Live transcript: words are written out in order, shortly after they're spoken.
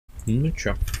Ну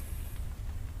чё?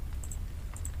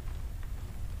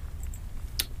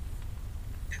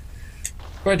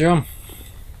 Пойдем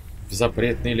в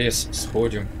запретный лес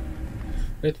сходим.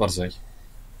 Это Варзай.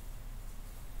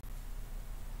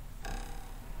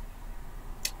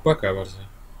 Пока, Варзай.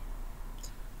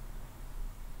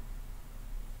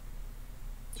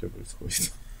 Что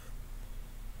происходит?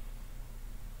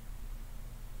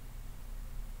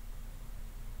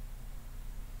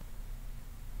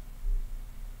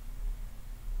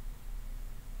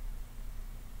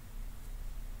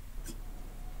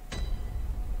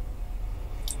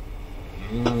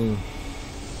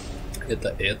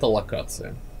 Это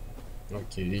локация.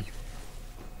 Окей.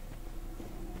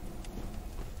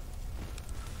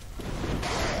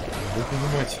 Буду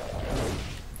понимать.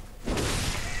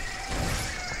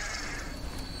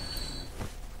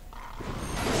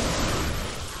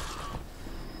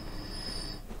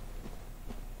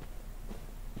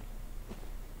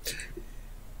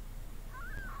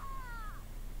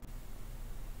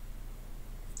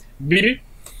 Бери.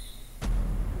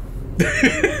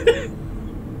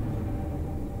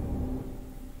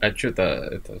 А что-то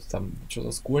это там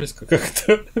что-то скользко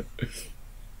как-то.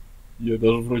 Я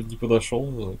даже вроде не подошел,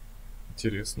 но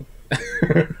интересно.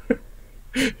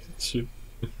 Че?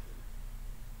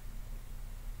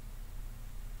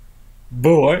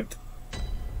 Бывает.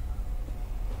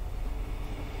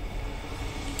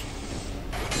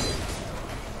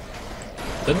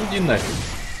 Да ну иди нафиг.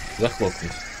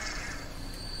 Захлопнись.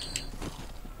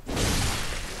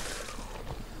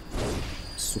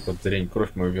 Сука, дрянь,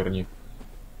 кровь мою верни.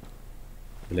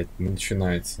 Блять,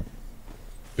 начинается.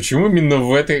 Почему именно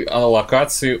в этой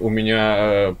локации у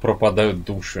меня пропадают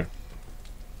души?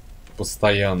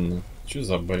 Постоянно. Че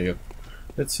за бред?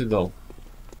 Это седал.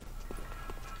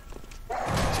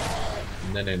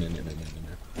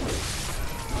 Не-не-не-не-не-не.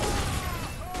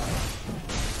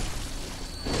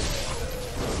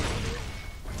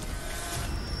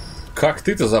 Как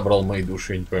ты-то забрал мои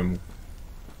души, я не пойму.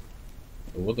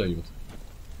 Его дают.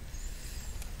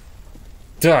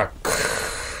 Так.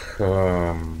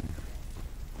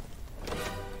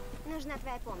 Нужна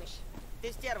твоя помощь.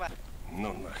 Ты стерва.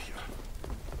 Ну нахер.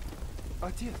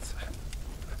 Отец.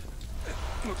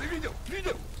 Ну ты видел?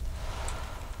 Видел?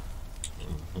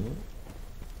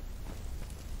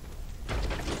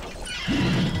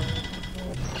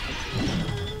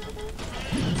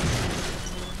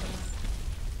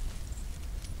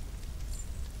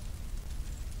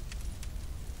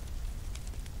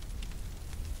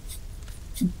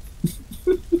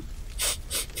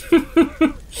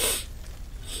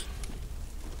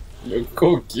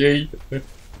 Окей.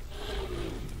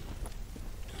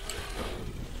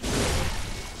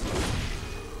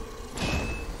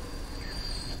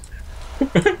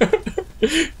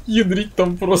 Ядрить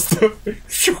там просто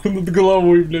щуку над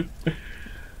головой, блядь.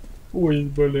 Ой,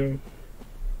 бля.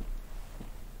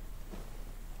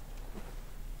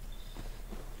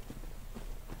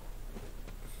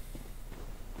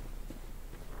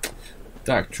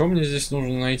 Так, что мне здесь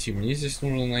нужно найти? Мне здесь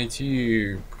нужно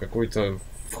найти какой-то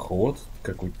вход,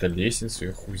 какую-то лестницу,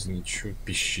 я хуй знает что,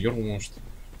 пещеру, может,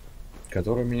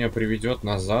 которая меня приведет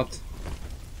назад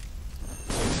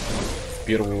в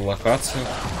первую локацию.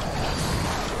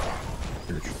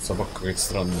 Бля, что-то собака какая-то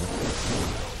странная.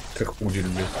 Как пудель,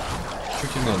 блядь. Что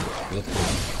тебе надо? Заткнись.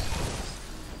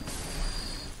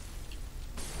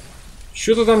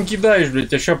 Что ты там кидаешь,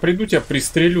 блядь? Я сейчас приду, тебя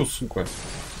пристрелю, сука.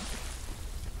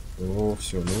 О,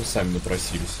 все, ну вы сами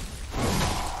напросились.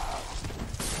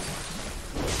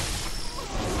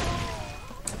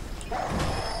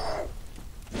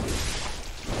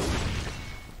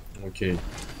 Окей.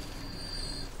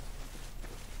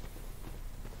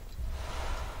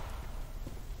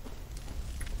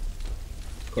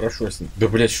 Хорошо, если... Да,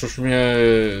 блядь, что ж у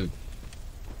меня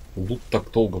лут так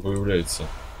долго появляется?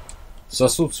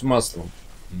 Сосуд с маслом.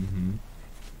 Угу.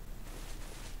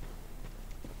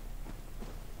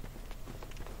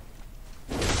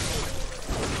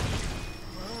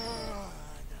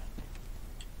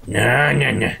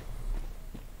 Не-не-не.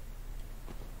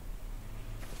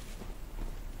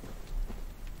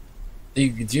 И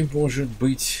где может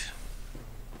быть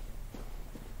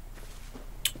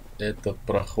этот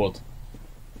проход?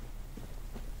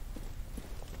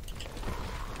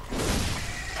 Ну,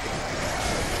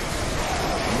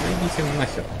 идите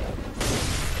нахер.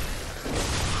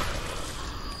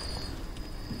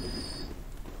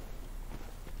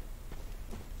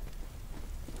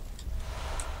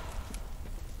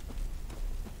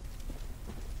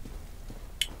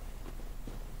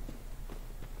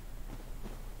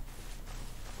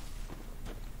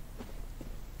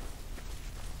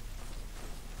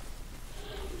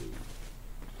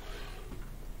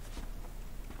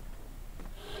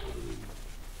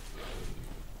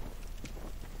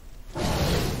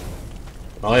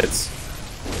 Молодец.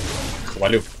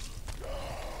 Хвалю.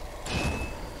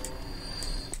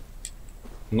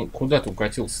 Ну, куда ты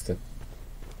укатился-то?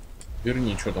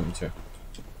 Верни, что там у тебя?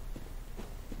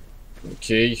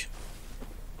 Окей.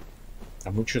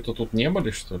 А мы что-то тут не были,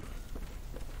 что ли?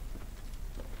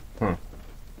 Хм.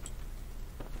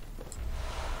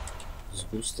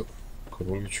 Сгусток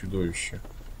крови чудовища.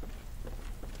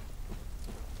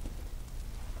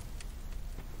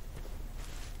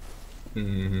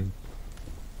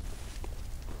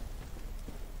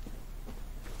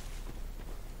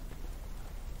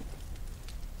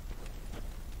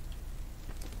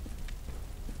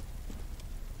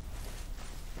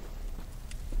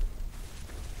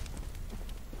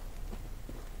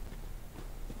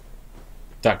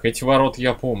 Так, эти ворот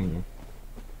я помню.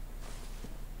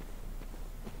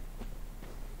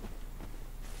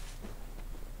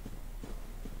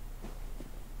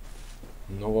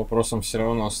 Но вопросом все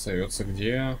равно остается,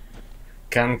 где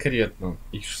конкретно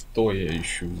и что я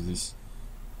ищу здесь.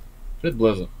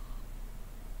 Привет,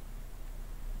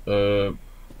 Блэза.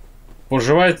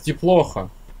 Поживаете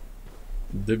плохо.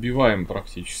 Добиваем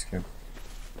практически.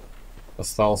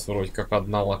 Осталась вроде как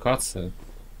одна локация.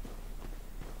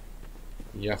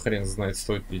 Я хрен знает,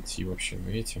 стоит ли идти вообще на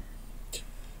эти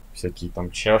всякие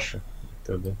там чаши и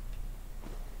т.д.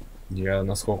 Я,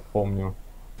 насколько помню,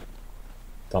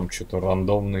 там что-то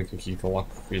рандомные какие-то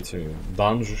эти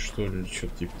данжи, что ли,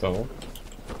 что-то типа того.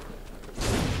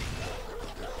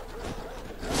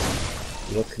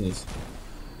 Заткнись.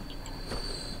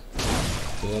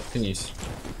 Заткнись.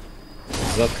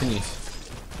 Заткнись.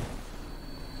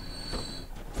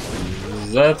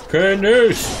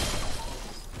 Заткнись!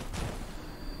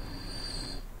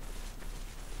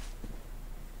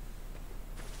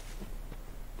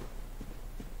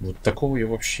 Вот такого я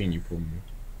вообще не помню.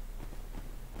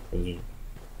 Подожди.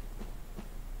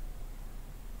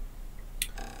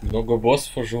 Много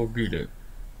боссов уже убили.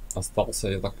 Остался,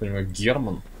 я так понимаю,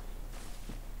 Герман.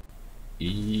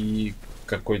 И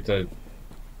какой-то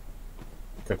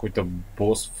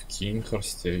босс в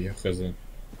Кейнхорсте, я хз.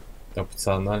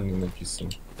 Опциональный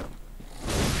написан.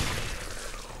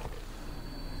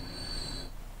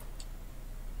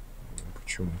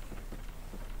 Почему?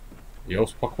 Я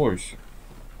успокоюсь.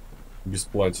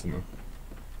 Бесплатно.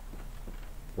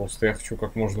 Просто я хочу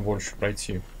как можно больше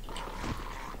пройти.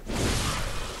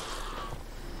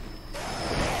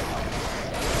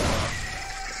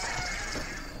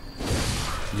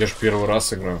 Я же первый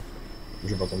раз играю.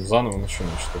 Уже потом заново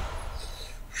начинать, что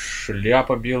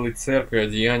шляпа белой церкви,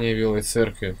 одеяние белой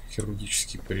церкви,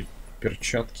 хирургические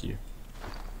перчатки.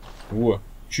 Во,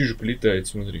 чижик летает,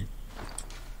 смотри.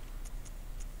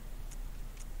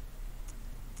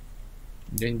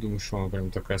 Я не думаю, что она прям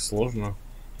такая сложная.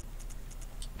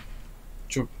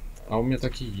 Чё? А у меня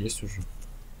такие есть уже.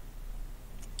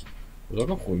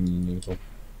 Зато хуйни нету.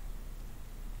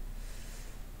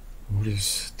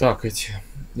 Так,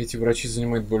 эти врачи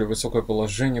занимают более высокое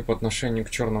положение по отношению к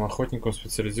черным охотникам,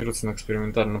 специализируются на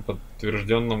экспериментально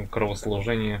подтвержденном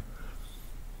кровоснабжении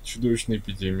чудовищной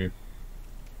эпидемии.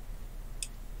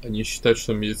 Они считают,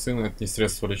 что медицина — это не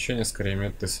средство лечения, скорее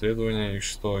метод исследования, и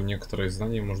что некоторые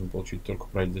знания можно получить только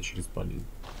пройдя через болезнь.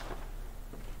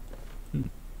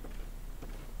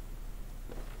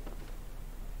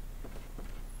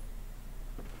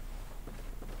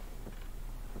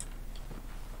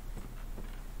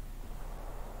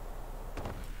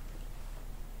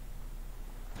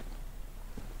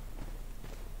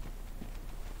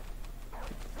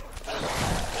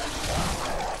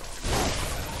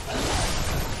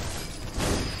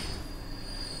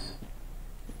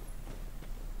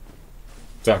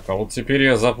 Так, а вот теперь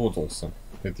я запутался.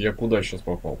 Это я куда сейчас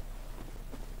попал?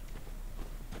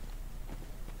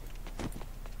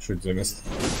 Что это за место?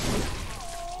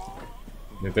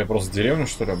 Это я просто деревню,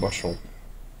 что ли, обошел?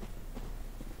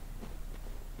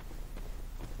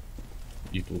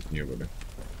 И тут не были.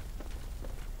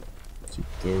 Типа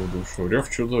твою душу. Рев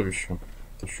чудовища.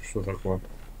 Это еще что такое?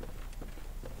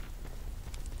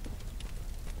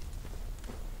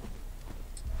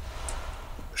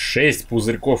 Шесть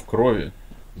пузырьков крови.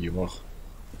 Евах.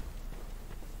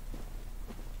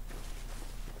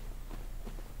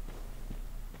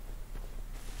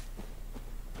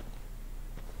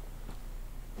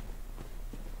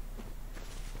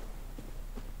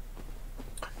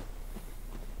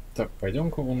 Так,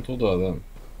 пойдем-ка вон туда, да.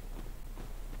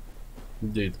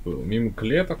 Где это было? Мимо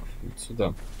клеток? Вот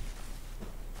сюда.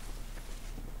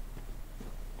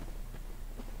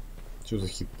 Что за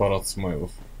хит-парад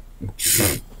смайлов?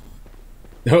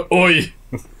 Ой!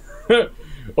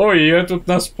 Ой, я тут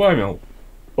наспамил.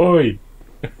 Ой!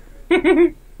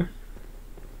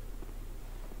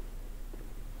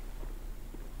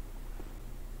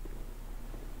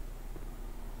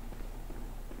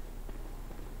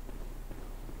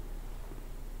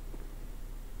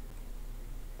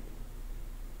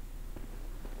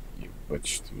 Ебать,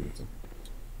 что это?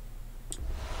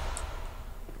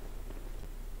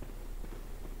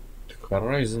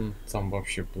 Horizon, там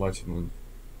вообще платину.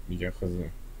 Я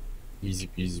хз.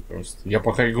 Изи-пизи просто. Я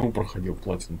пока игру проходил,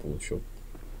 платину получил.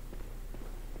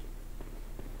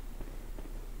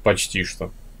 Почти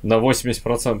что. На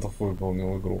 80%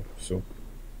 выполнил игру. Все.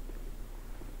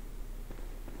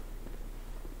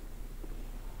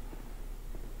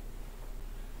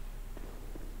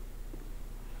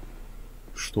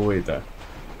 Что это?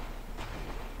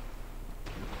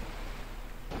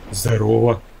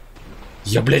 Здорово.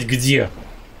 Я, блядь, где?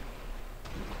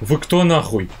 Вы кто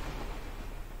нахуй?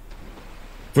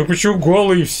 Вы почему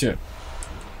голые все?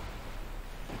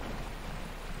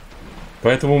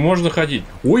 Поэтому можно ходить.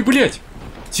 Ой, блядь!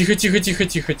 Тихо, тихо, тихо,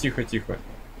 тихо, тихо, тихо.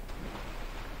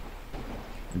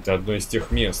 Это одно из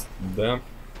тех мест, да?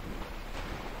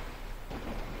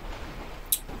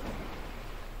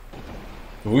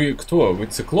 Вы кто? Вы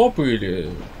циклопы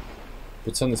или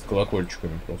пацаны с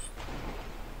колокольчиками просто?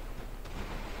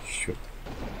 Черт.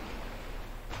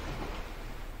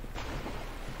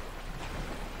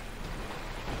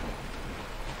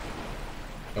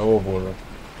 О боже.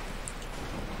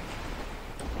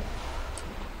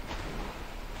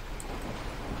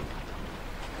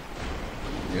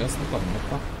 Ясно,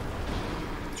 понятно.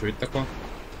 Что это такое?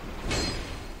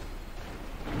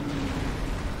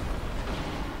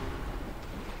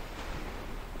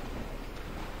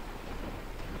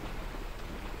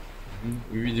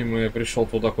 Видимо, я пришел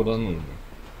туда, куда нужно.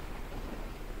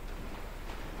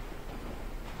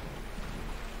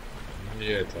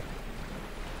 Я это...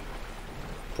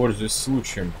 Пользуясь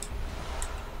случаем.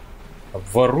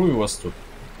 Обворую вас тут.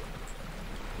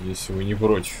 Если вы не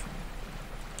против.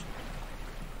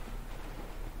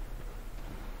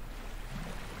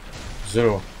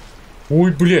 Здорово.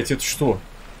 Ой, блядь, это что?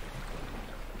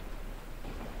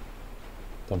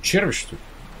 Там червь, что ли?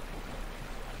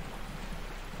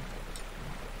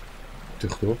 Ты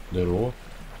кто? Здорово.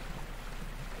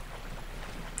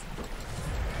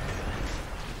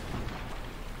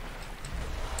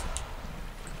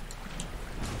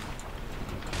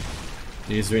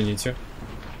 Извините.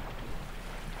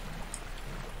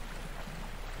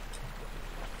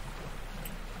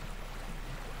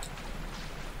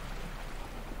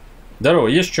 Здорово,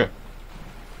 есть что?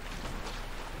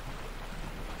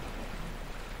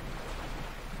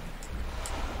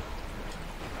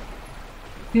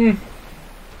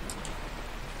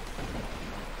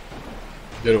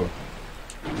 Здорово.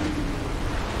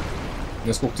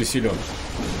 Насколько ты силен?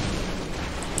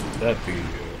 Да, ты...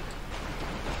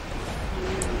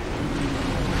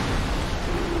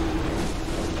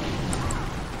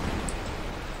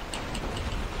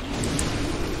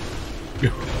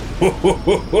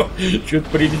 Что-то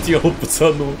прилетело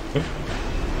пацану.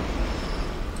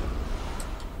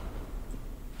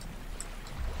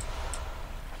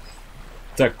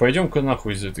 Так, пойдем-ка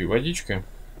нахуй из этой водички.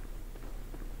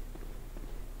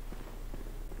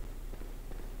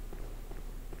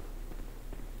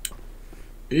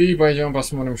 И пойдем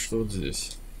посмотрим, что вот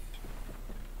здесь.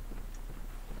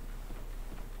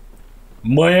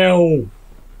 Мяу!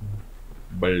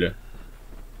 Бля.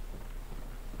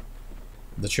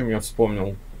 Зачем я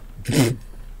вспомнил?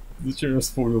 Зачем я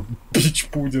вспомнил?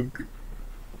 Пич-пудинг.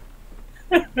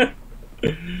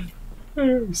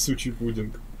 Сучий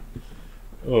пудинг.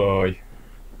 Ой.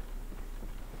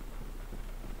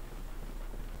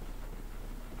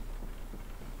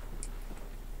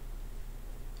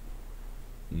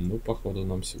 Ну, походу,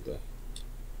 нам сюда.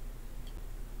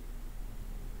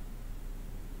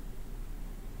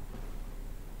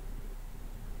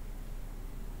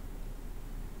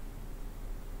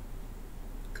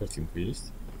 Картинка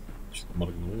есть? Что-то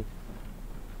моргнуло.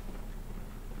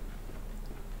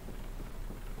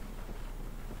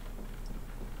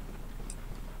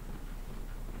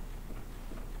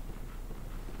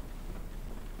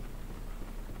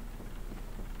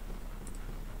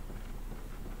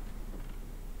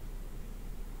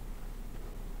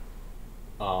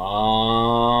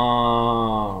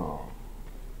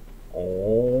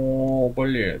 О,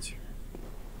 блять.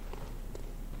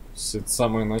 Это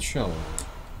самое начало,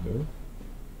 да?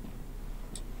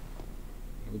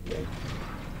 Ну, да.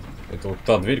 Это вот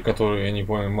та дверь, которую я не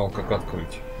понимал, как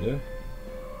открыть, да?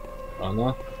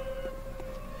 Она?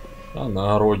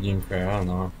 Она родненькая,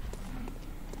 она.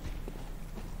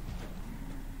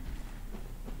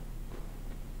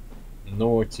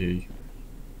 Ну окей.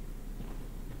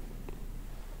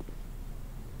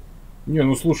 Не,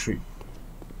 ну слушай.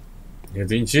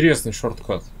 Это интересный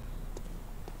шорткат.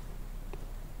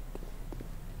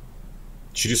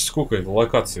 Через сколько эта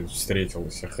локация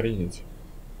встретилась? Охренеть.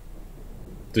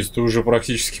 То есть ты уже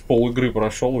практически пол игры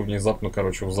прошел и внезапно,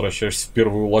 короче, возвращаешься в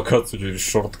первую локацию через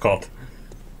шорткат.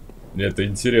 Это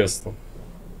интересно.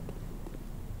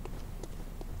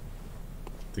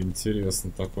 Это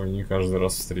интересно, такое не каждый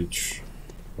раз встретишь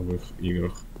в их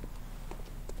играх.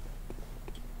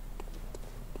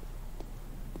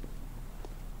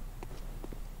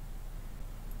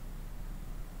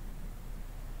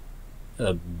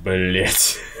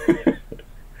 Блять.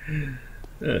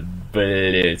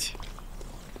 Блять.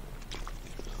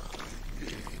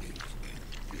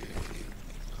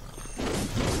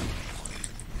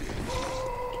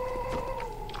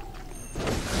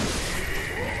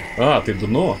 А, ты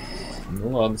дно? Ну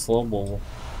ладно, слава богу.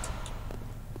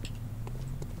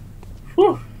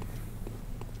 Фу.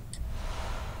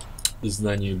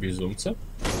 Знание безумца.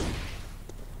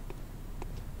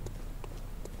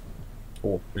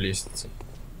 О, лестница.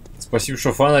 Спасибо,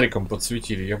 что фонариком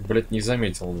подсветили. Я, блядь, не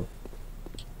заметил бы.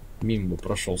 Мимо бы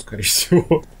прошел, скорее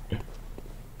всего.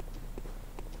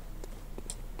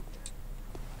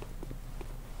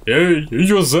 Эй,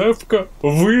 Юзефка,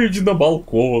 выйди на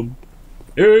балкон.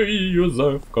 Эй,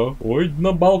 Юзефка, выйди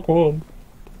на балкон.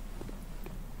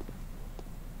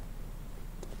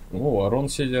 О, ворон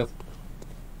сидят.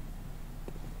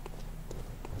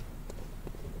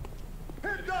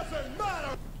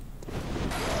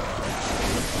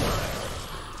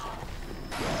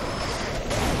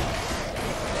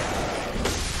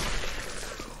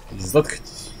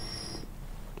 Заткнитесь.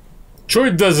 Чё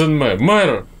it doesn't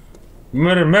matter?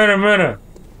 Matter.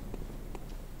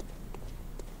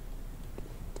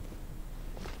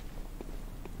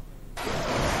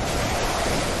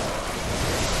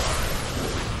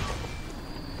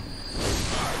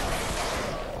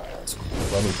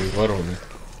 Ебанутые вороны.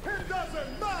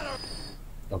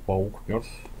 А паук мертв?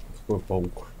 Какой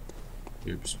паук?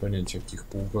 Я без понятия, о каких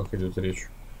пауках идет речь.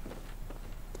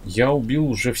 Я убил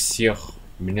уже всех.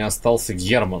 У меня остался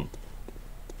Герман.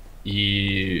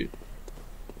 И...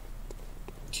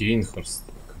 Кейнхерст.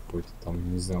 Какой-то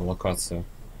там, не знаю, локация.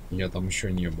 Я там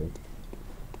еще не был.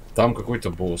 Там какой-то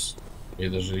босс.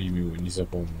 Я даже имя его не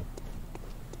запомнил.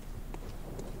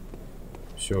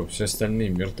 Все остальные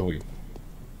мертвы.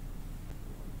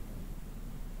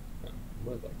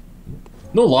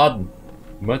 Ну ладно.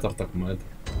 Мэтр так мэтр.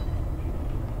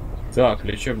 Так,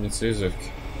 лечебница Изевки.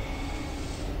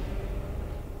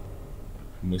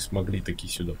 Мы смогли таки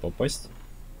сюда попасть.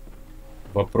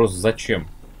 Вопрос, зачем?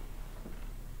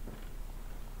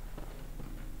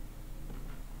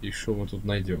 И что мы тут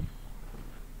найдем?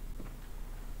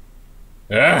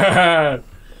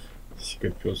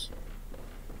 Сикопёс.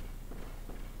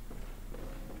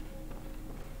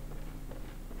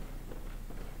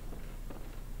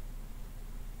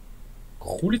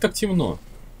 Хули так темно?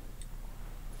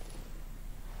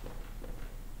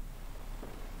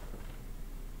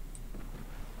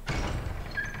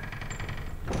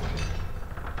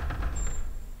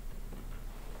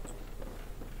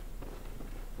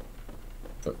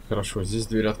 Так, хорошо, здесь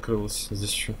дверь открылась.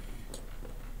 Здесь что?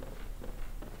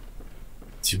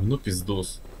 Темно,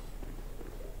 пиздос.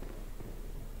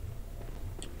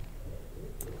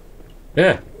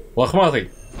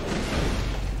 Лохматый!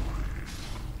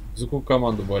 За какую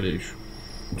команду болеешь?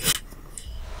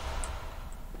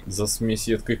 За смесь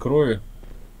едкой крови.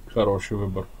 Хороший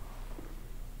выбор.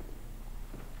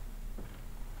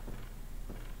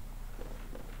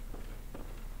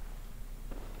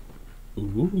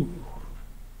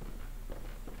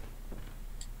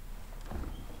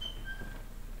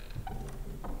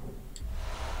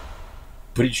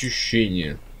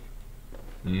 Причащение.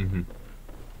 Угу.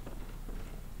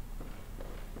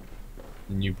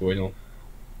 Не понял.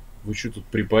 Вы что тут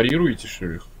препарируете, что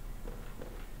ли?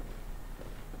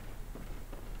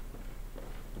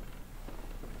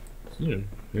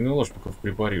 Не на ложь пока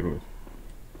препарирует.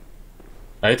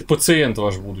 А это пациент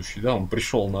ваш будущий, да? Он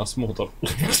пришел на осмотр.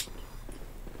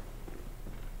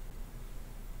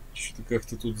 Что-то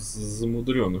как-то тут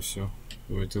замудрено все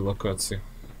в этой локации.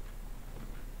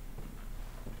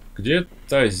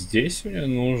 Где-то здесь мне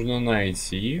нужно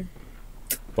найти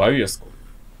повестку.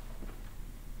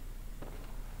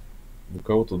 Вы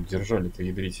кого тут держали-то,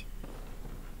 ядрить?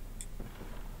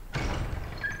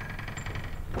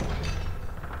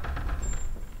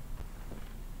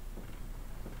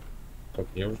 Так,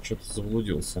 я уже что-то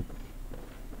заблудился.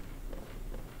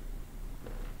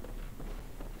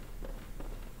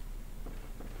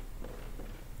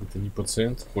 Это не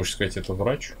пациент. Хочешь сказать, это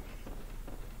врач?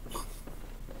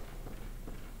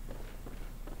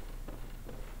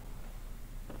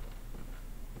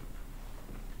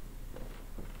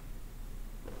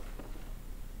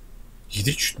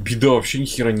 Ядрить, беда, вообще ни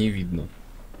хера не видно.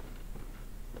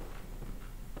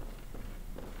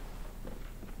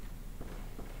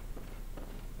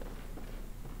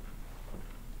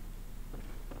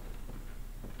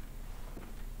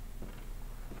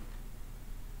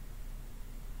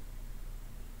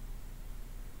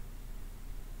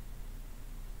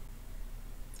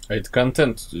 А это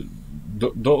контент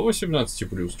до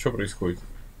 18+. Что происходит?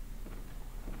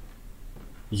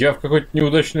 Я в какой-то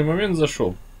неудачный момент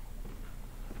зашел.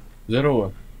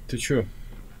 Здорово. Ты чё?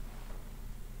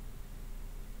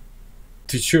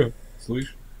 Ты чё?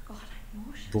 Слышь?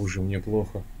 Боже, мне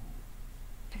плохо.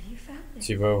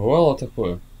 Тебя бывало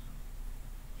такое?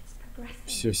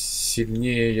 Все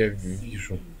сильнее я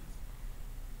вижу.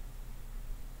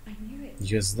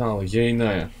 Я знал, я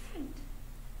иная.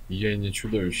 Я не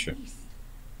чудовище.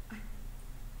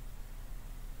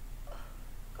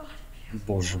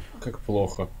 Боже, как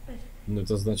плохо. Но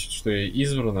это значит, что я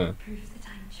избранная.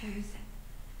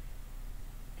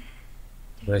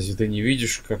 Разве ты не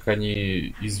видишь, как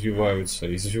они извиваются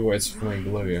в моей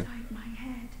голове?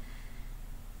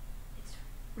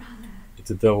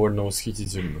 Это довольно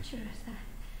восхитительно.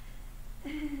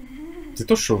 Ты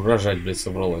тоже что, рожать, блядь,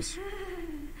 собралась?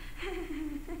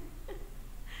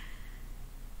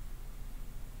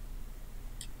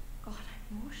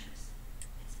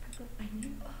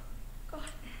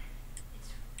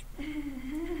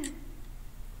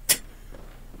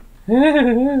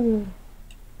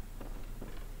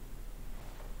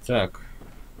 Так.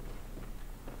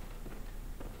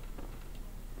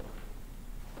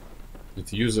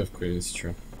 Это юзовка, если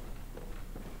что.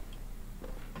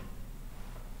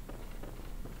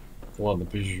 Ладно,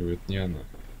 пизжу, это не она.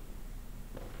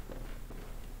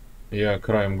 Я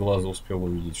краем глаза успел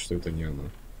увидеть, что это не она.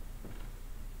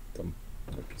 Там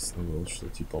написано было, что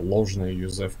типа ложная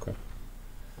юзевка.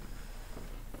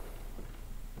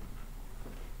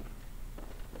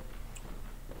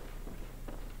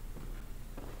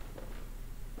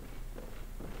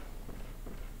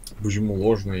 Почему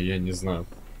ложная, я не знаю.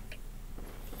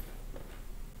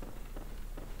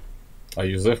 А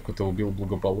юзевку ты убил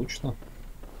благополучно?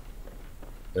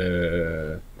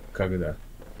 Когда?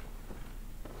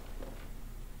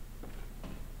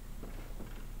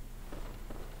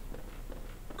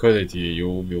 Когда ты ее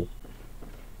убил?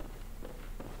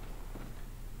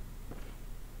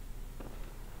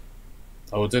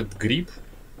 А вот этот гриб?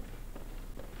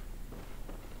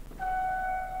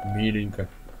 Миленько.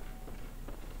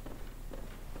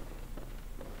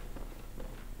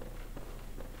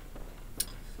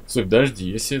 Стой, подожди,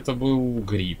 если это был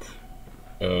гриб,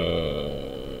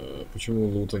 почему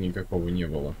лута никакого не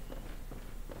было?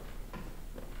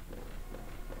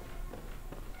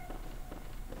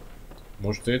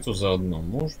 Может, и эту заодно?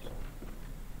 Может.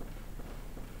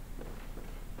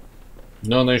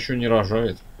 Но она еще не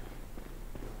рожает.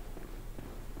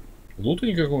 Лута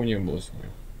никакого не было с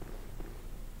ней.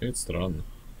 Это странно.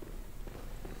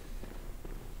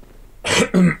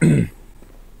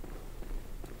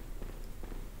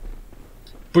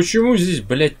 Почему здесь,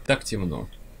 блядь, так темно?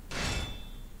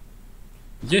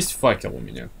 Есть факел у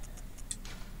меня.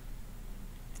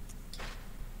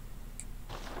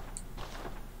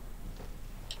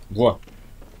 Во.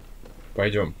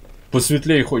 Пойдем.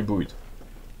 Посветлее хоть будет.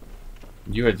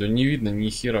 Ебать, да не видно ни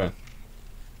хера.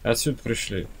 Отсюда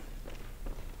пришли.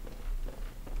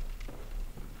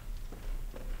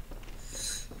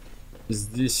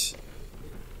 Здесь...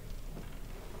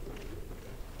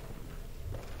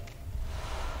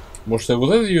 Может, это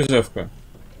вот эта юзевка?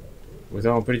 Вы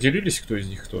там определились, кто из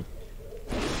них кто?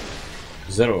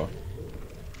 Здорово.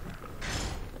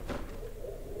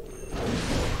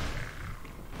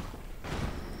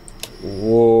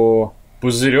 О,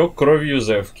 пузырек крови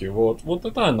юзевки. Вот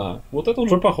это она. Вот это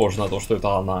уже похоже на то, что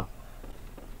это она.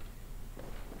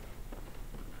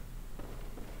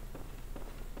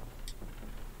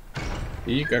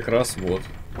 И как раз вот.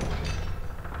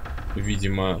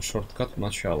 Видимо, шорткат в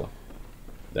начало.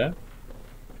 Да?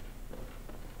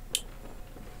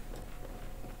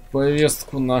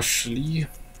 Повестку нашли.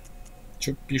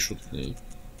 Что пишут в ней?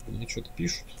 Мне что-то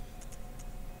пишут.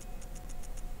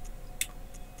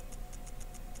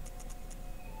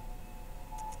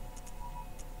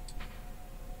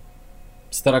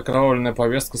 Старокровольная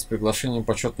повестка с приглашением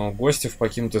почетного гостя в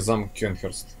покинутый замок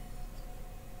Кенхерст.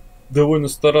 Довольно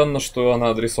странно, что она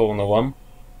адресована вам.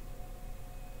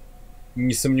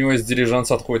 Не сомневаюсь,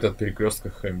 дилижанс отходит от перекрестка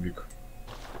Хэмвик.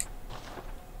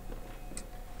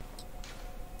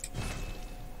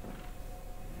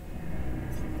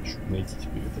 Чтобы найти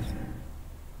тебе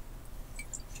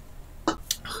это.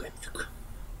 Хэмвик.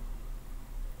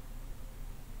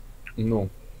 Ну,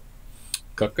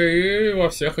 как и во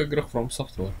всех играх From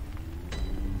Software.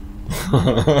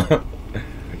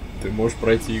 Ты можешь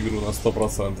пройти игру на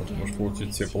 100%, можешь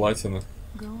получить все платины.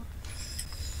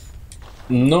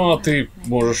 Но ты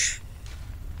можешь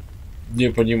не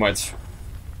понимать,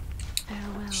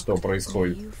 что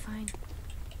происходит.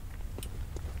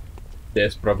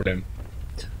 Без проблем.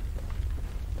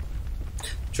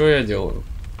 Что я делаю?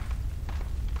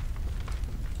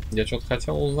 Я что-то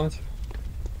хотел узнать?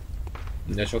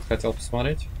 Я что-то хотел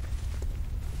посмотреть?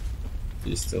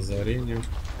 Есть озарение.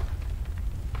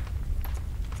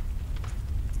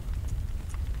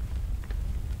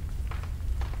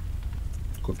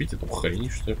 Купить эту хрень,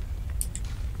 что ли?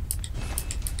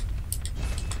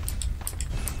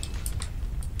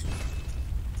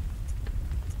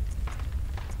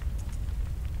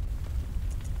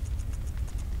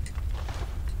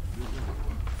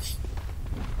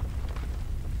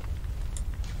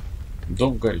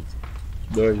 Дом горит.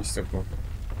 Да, есть окно.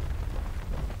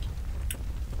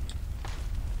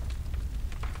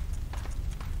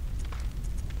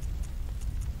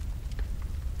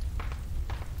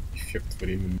 Эффект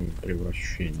временного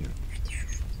превращения.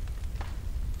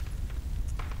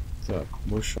 Так,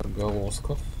 больше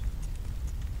отголосков.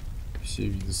 Все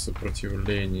виды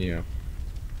сопротивления.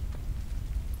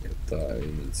 Это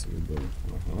имеется в виду.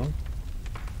 Ага.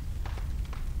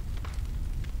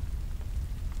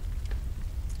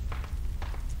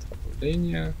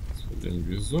 Отравление, освобождение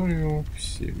безумию,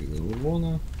 все виды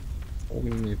урона,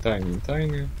 огненные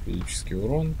тайны, физический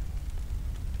урон.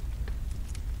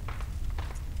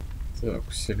 Так,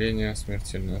 усиление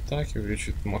смертельной атаки,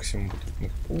 увеличит максимум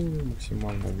потокных пуль,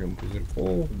 максимальный объем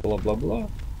пузырьков, бла-бла-бла.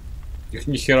 Их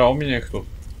нихера у меня их тут.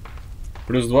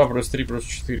 Плюс 2, плюс 3, плюс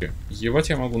 4. Ебать,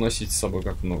 я могу носить с собой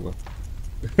как много.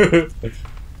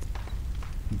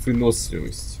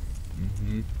 Выносливость.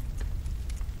 Угу.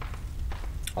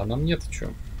 А на мне-то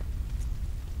что?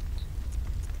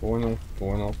 Понял.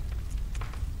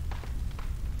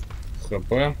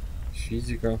 ХП,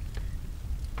 физика.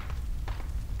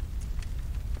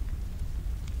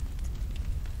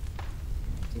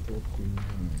 Вот это вот хуйня.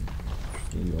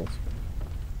 Что делать?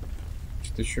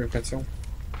 Что-то еще я хотел?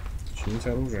 Чинить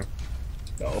оружие.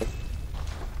 Да.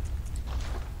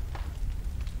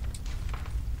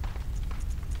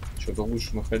 Что-то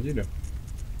лучше находили?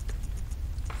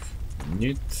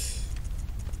 Нет.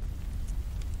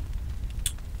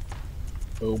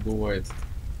 Что бывает?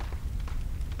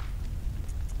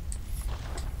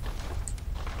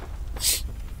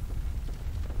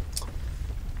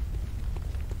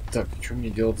 Так, и что мне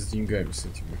делать с деньгами с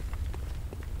этими?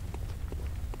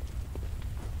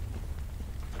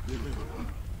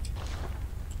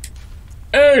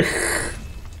 Эх!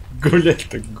 Гулять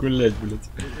так гулять, блядь.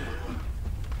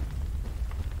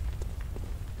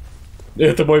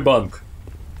 Это мой банк.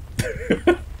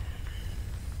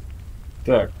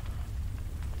 Так.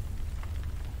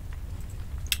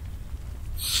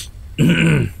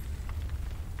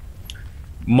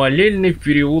 Молельный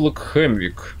переулок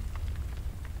Хемвик.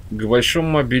 К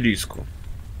большому обелиску.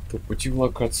 По пути в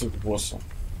локацию к боссу.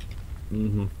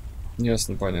 Угу.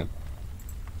 Ясно, понятно.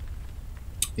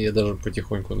 Я даже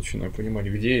потихоньку начинаю понимать,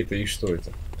 где это и что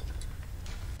это.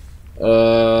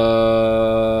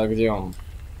 Где он?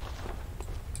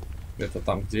 Это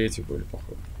там, где эти были,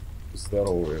 походу.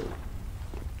 Здоровые.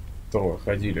 Трое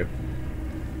ходили.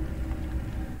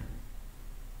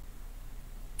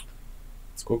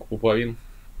 Сколько пуповин?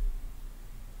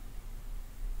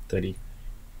 3.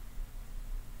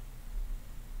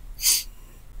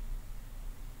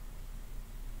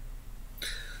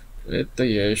 Это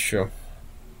я еще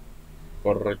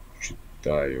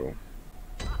прочитаю.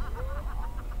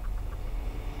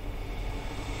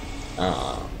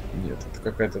 Нет, это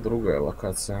какая-то другая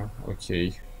локация.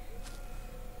 Окей.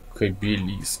 К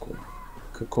обелиску.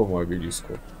 К какому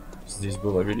обелиску? Здесь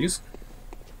был обелиск?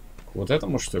 К вот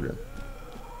этому, что ли?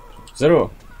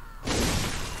 Здорово!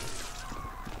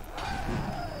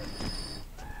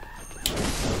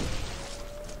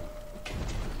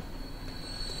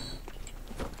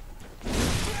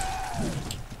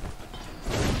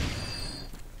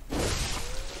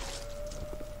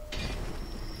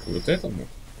 К вот этому?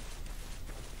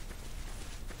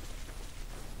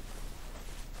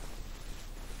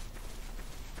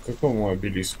 К какому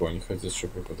обелиску они хотят,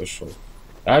 чтобы я подошел?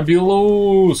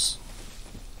 Абелус!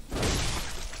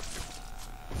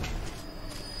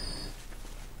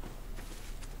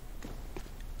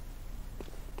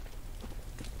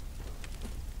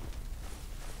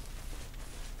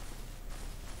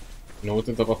 Ну вот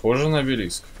это похоже на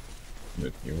обелиск. Но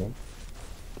это не он.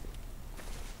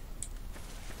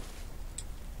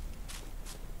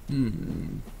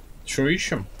 Что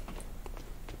ищем?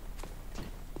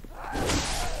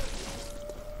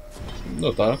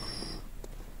 Ну так.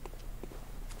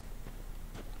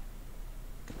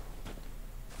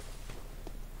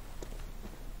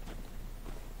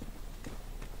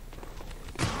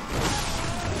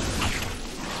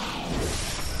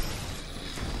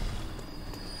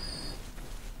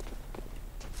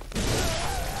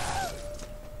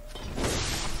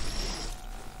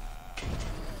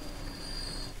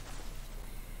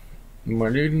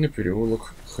 Молельный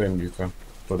переулок Хемвика.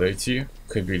 Подойти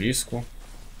к обелиску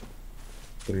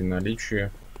при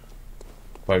наличии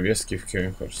повестки в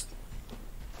Кёнигхерст.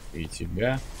 И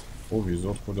тебя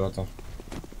увезут куда-то.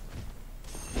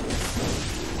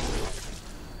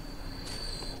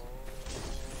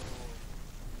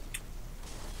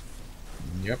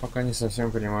 Я пока не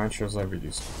совсем понимаю, что за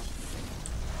обелиск.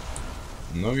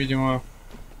 Но, видимо,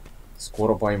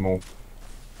 скоро пойму.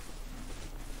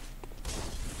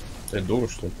 Ты дура,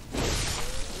 что ли?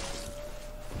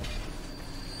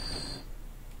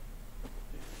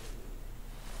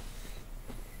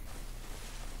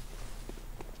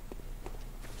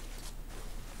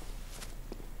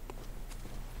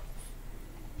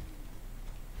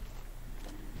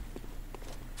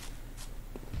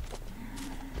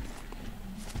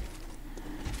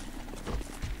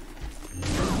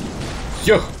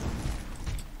 Ях!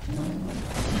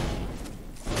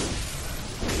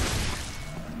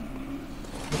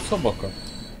 Вот собака.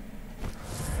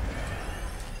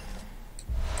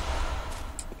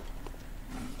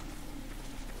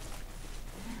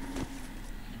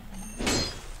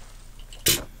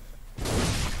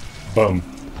 Бам!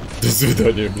 До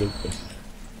свидания, блядь.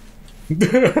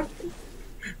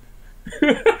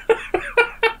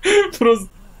 Просто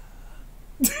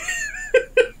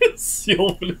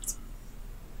сел, блядь.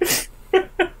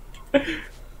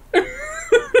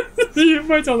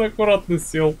 Ебать, он аккуратно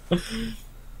сел.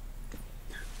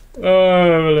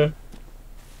 Бля.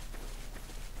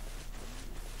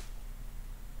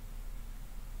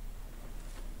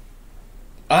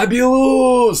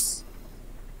 Абилус!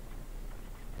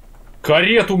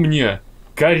 Карету мне!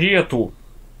 Карету!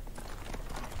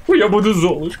 Ой, я буду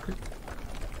Золушкой.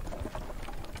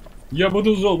 Я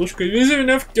буду Золушкой. Вези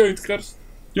меня в Кёнигхерст.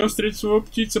 Я встретил своего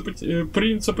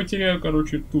принца, потеряю,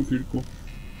 короче, туфельку.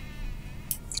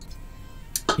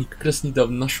 И как раз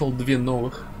недавно нашел 2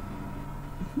 новых.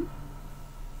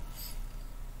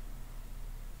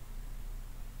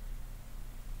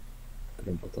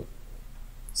 Прям потом.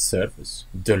 Сервис.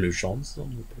 Дилижанс за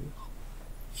мной приехал.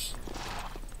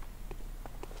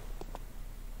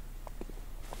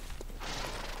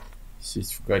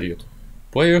 Сесть в карету.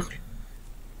 Поехали.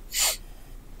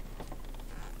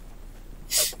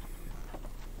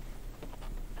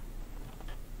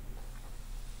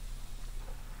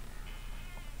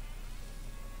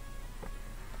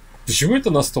 Почему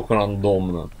это настолько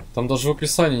рандомно? Там даже в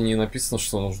описании не написано,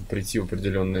 что нужно прийти в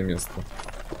определенное место.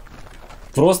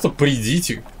 Просто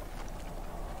придите.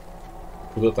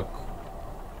 Куда так?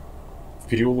 В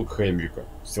переулок Хемвика.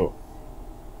 Все.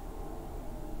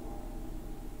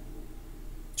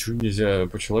 Чего нельзя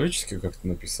по-человечески как-то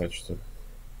написать, что ли?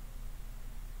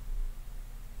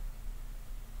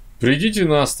 Придите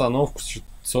на остановку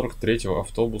 43-го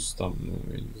автобуса, там, ну,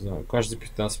 я не знаю, каждые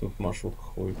 15 минут маршрутка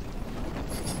ходит.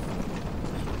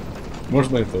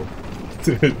 Можно это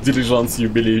дилижанс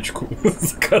юбилеечку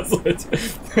заказать?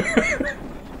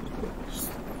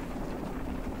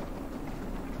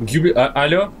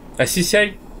 Алло?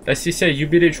 Асисяй,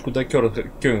 юбилеечку до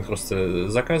Кёнигхерста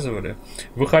заказывали?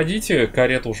 Выходите,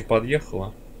 карета уже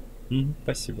подъехала.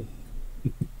 Спасибо.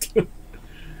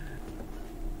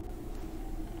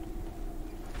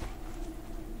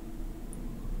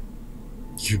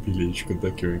 Юбилеечку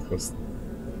до Кёнигхерста.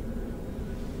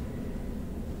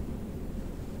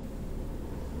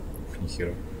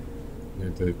 Нихера.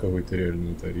 Это какой-то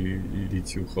реально это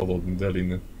ритил холодной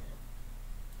долины.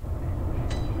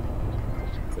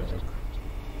 Так.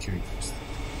 Кёнигхерст.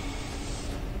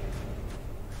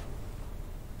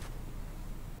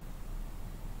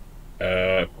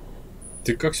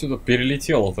 Ты как сюда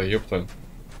перелетел-то, ёпта?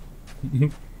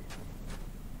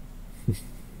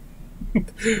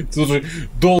 Тут же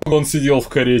долго он сидел в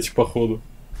карете, походу.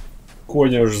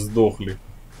 Кони аж сдохли.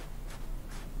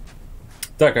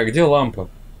 Так, а где лампа?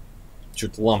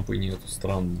 Чё-то лампы нету,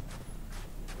 странно.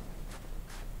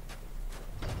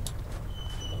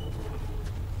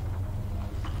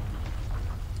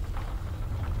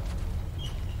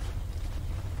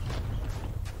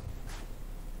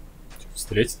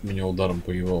 Встретит меня ударом по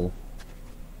ебалу?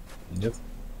 Нет?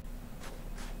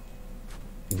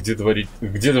 Где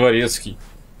дворецкий?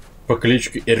 По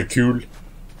кличке Эркюль?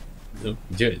 Да?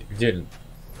 Где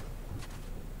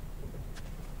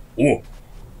он?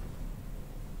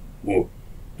 О,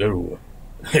 здорово.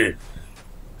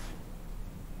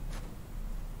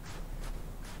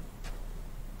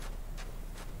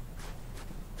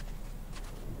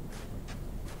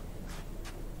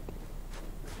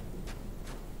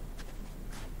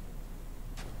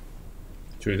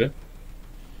 Чё это?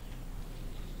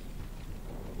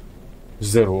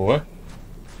 Здорово.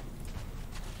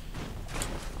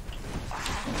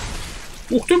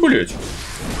 Ух ты, блядь!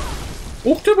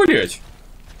 Ух ты, блядь!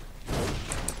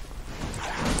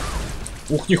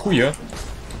 Ух, нихуя!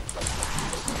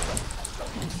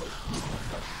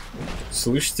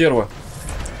 Слышь, стерва.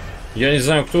 Я не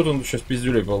знаю, кто ты, но сейчас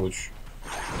пиздюлей получишь.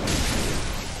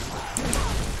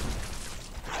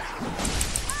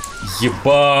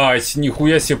 Ебать!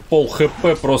 Нихуя себе пол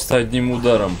хп просто одним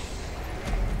ударом.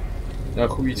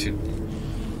 Охуительно.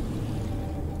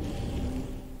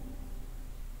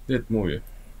 Это муви.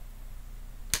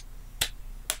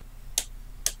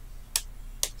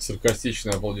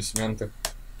 Саркастичные аплодисменты.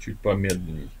 Чуть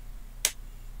помедленней.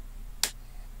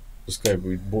 Пускай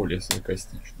будет более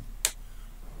саркастично.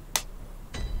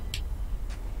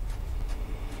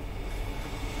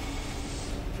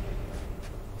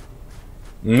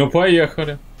 Ну,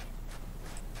 поехали.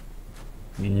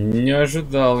 Не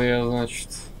ожидал я, значит.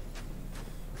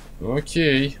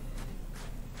 Окей.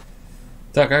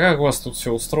 Так, а как у вас тут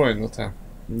все устроено-то?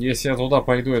 Если я туда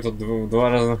пойду, это два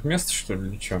разных места, что ли,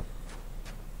 или что?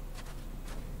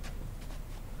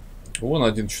 Вон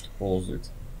один что-то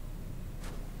ползает.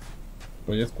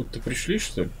 Они откуда-то пришли,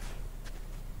 что ли?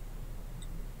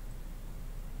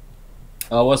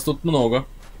 А вас тут много.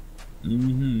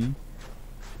 Угу.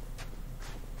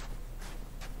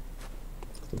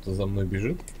 Кто-то за мной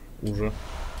бежит уже.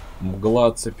 Мгла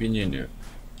оцепенения.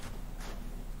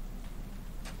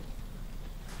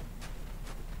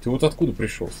 Ты вот откуда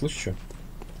пришел? Слышь, что?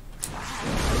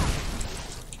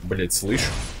 Блять, слышь?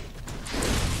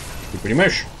 Ты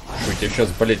понимаешь, что я тебя сейчас,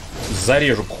 блять,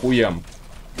 зарежу к хуям?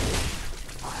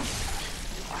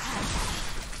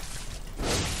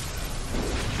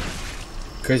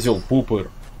 Козел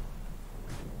пупыр.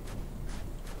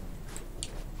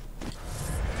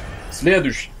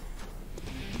 Следующий.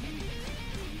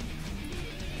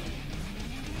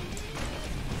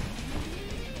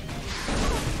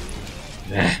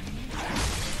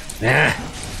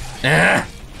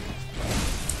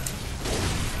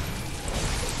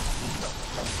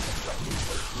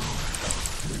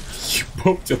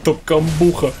 Ебал, у тебя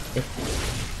топ-камбуха.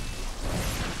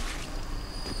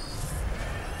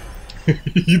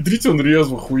 Ядрить, он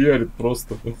резво хуярит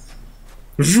просто.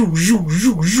 Жук, жук,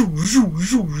 жук, жук, жук,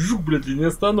 жук, жук, блядь, и не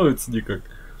остановится никак.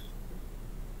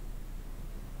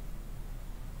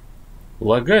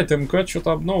 Лагает МК,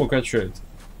 что-то обнову качает.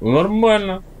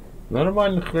 Нормально.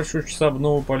 Нормально, хорошо, сейчас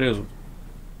обнову полезут.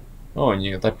 О,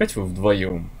 нет, опять вы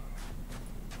вдвоем.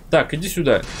 Так, иди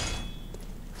сюда.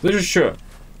 Слышишь, что?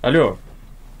 Алло.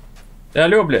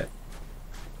 Алло, бля.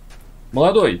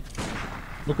 Молодой.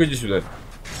 Ну-ка, иди сюда.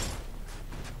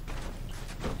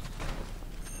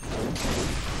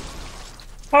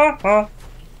 Ха-ха.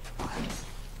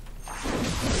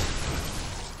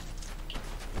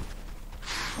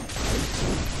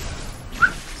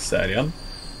 Сорян.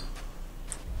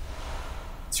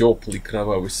 Теплый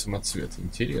кровавый самоцвет.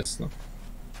 Интересно.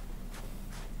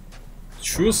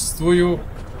 Чувствую.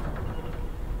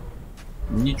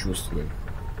 Не чувствую.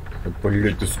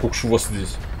 Блять, да сколько ж у вас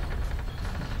здесь?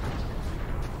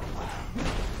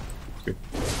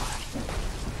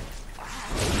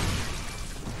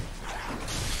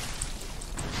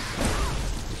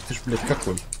 Ты ж, блядь,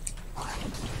 какой?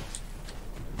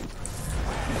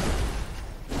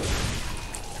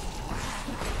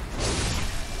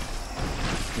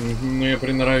 Ну, я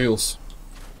приноровился.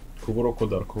 Кувырок,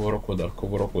 удар, кувырок, удар,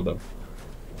 кувырок, удар.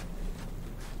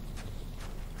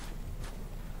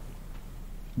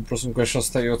 Просто, конечно,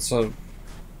 остается...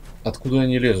 Откуда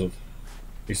они лезут?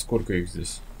 И сколько их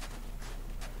здесь?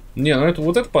 Не, ну это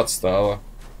вот это подстава.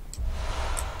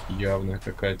 Явная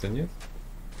какая-то, нет?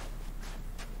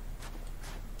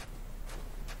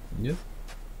 Нет?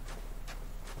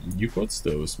 Не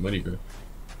подстава, смотри-ка.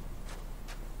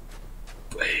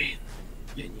 Блин,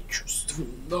 я не чувствую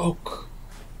ног.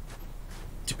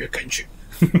 Тебе кончи.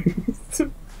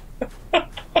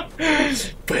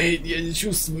 Блин, я не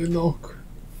чувствую ног.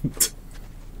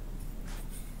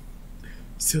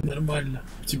 Все нормально.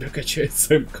 У тебя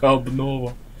качается МК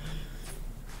обнова.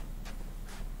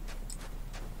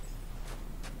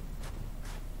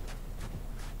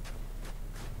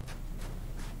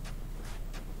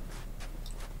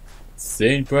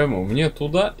 Я не пойму, мне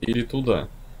туда или туда?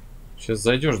 Сейчас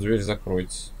зайдешь, дверь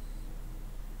закроется.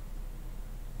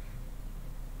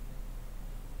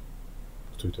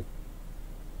 Кто это?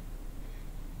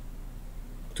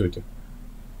 Кто это?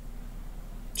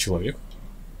 Человек?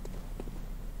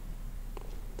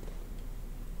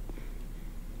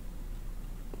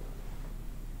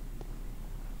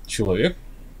 Человек?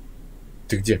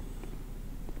 Ты где?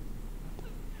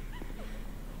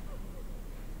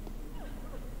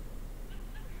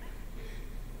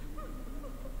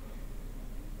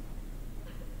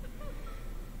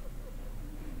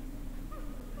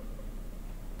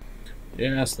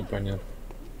 Ясно, понятно.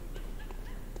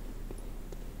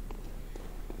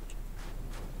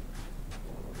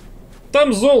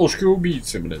 Там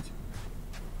Золушки-убийцы, блядь.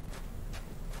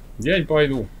 Я не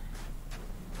пойду.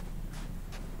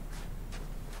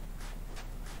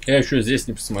 Я еще здесь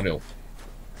не посмотрел.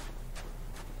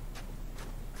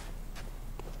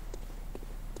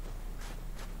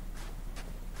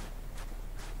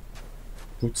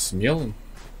 Будь смелым.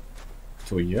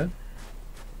 Кто я?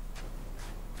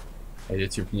 А я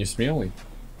типа не смелый?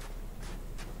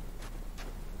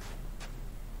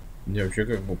 Мне вообще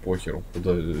как бы похеру,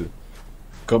 куда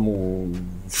кому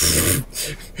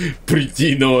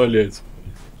прийти навалять.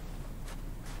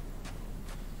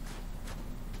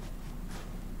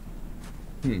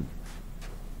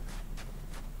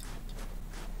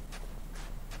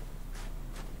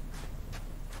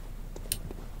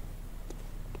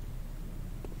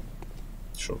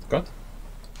 Шорткат?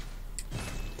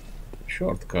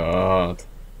 Шорткат.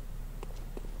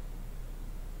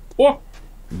 О!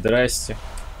 Здрасте.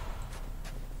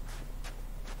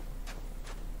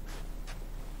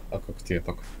 А как тебе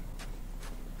так?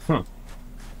 Хм.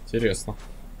 Интересно.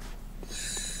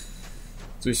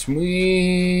 То есть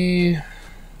мы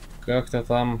как-то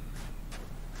там...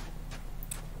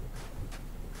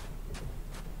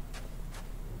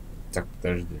 Так,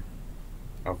 подожди.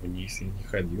 А вниз я не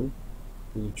ходил,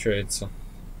 получается.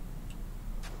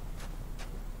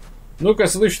 Ну-ка,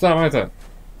 слышь, там это...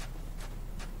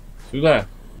 Сюда.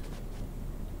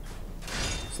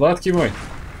 Сладкий мой.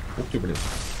 Ух ты, блин.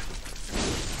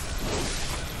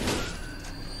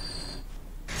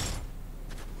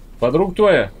 Подруга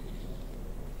твоя?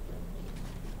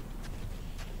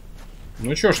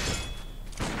 Ну чё ж ты?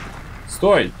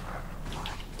 Стой!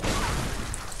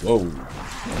 Воу.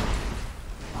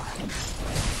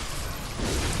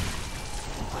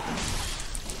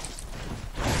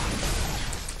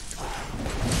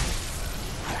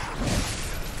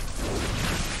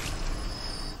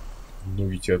 Ну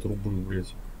ведь я отрублю,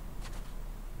 блядь.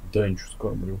 Да ничего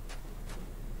скормлю.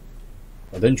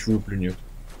 А да ничего выплюнет.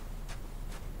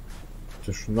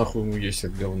 Ты что нахуй ему есть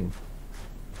от говна?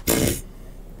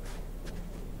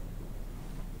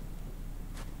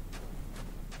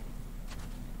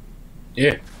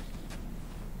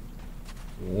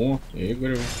 О, я и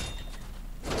говорю.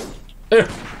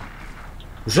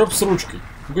 Жоп с ручкой.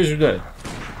 Ну-ка сюда.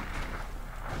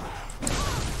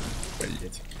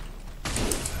 Блять.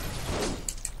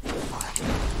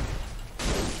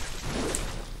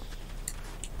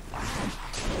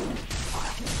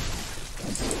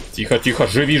 Тихо, тихо,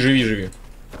 живи, живи, живи.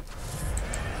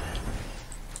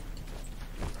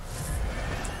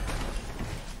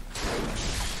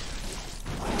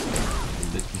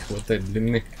 Блять, не хватает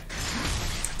длины.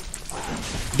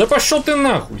 Да пошел ты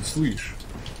нахуй, слышь.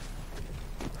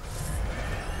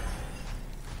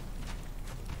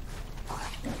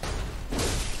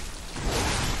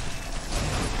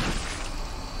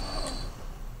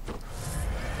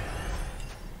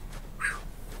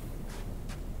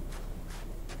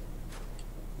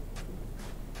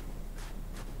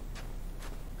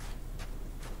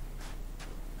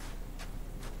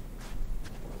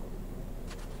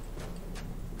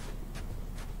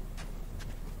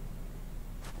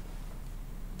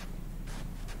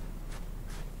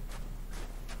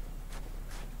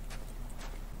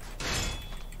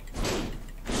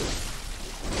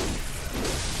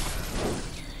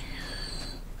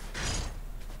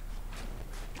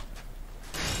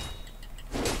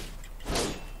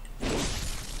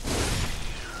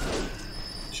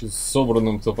 С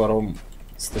собранным топором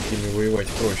с такими воевать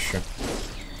проще.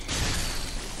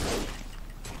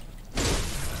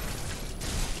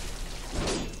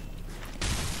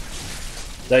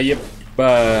 Да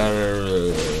еба...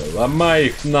 Ломай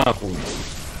их нахуй.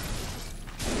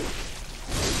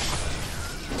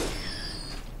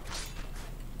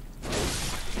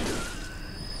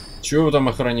 Чего вы там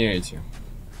охраняете?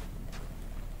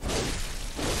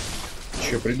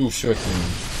 Че, приду, все отниму.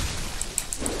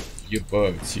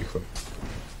 Ебать, тихо.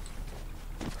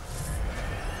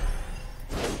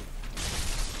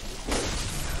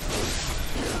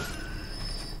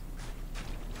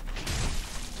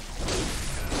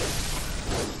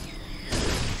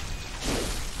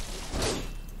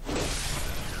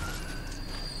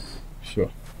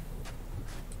 Все.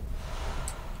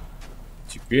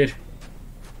 Теперь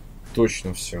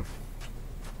точно все.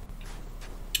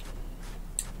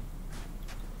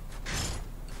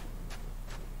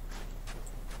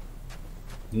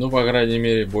 Ну, по крайней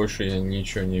мере, больше я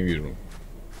ничего не вижу.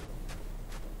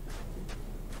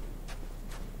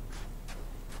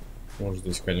 Может,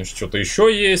 здесь, конечно, что-то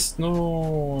еще есть,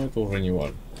 но это уже не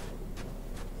важно.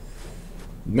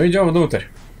 Мы идем внутрь.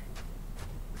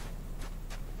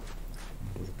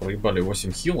 Уже проебали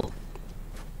 8 хилов.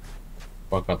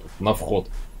 Пока тут на вход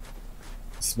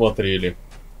смотрели.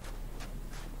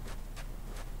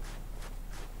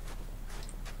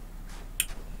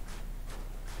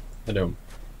 Алло.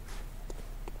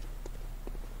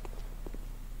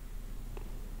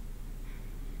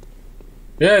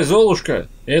 Эй, Золушка,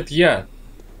 это я.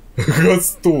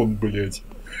 Гастон, блядь.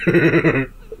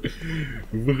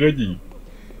 Выходи.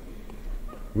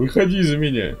 Выходи за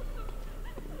меня.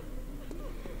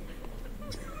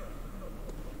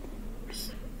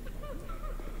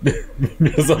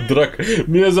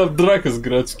 Меня за драка с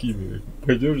городскими.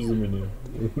 Пойдешь за меня?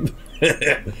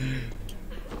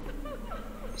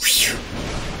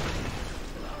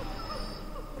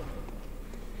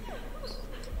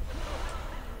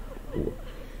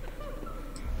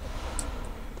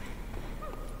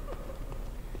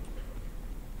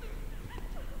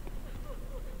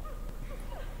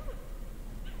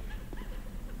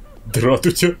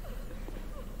 Дратутя.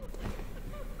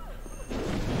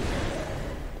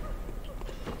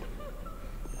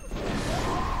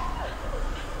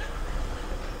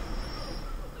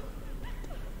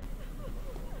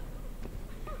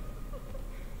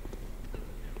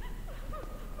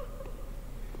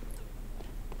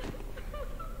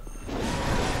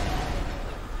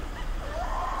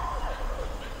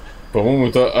 По-моему,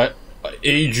 это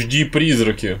HD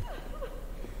призраки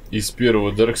из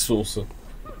первого Dark Souls.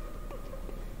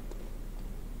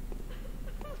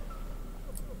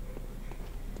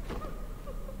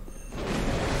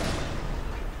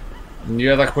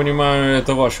 Я так понимаю,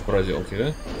 это ваши проделки,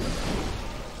 да?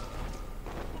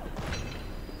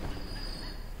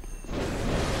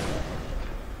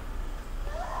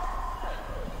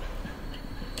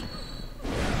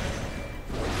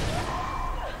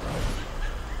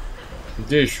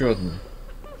 Где еще одна?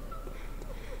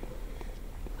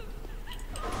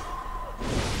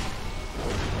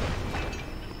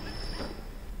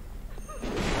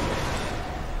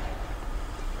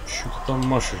 Что ты там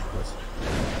машешь, блядь?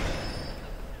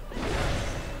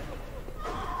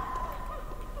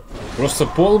 Просто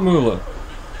пол мыла.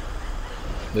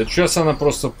 Да сейчас она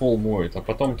просто пол моет, а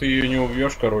потом ты ее не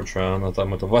убьешь, короче, а она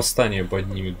там это восстание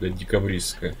поднимет, блядь,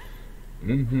 декабристское.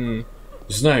 Угу.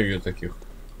 Знаю ее таких.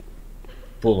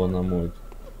 Пол она моет.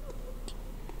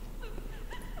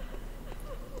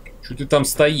 Что ты там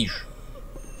стоишь?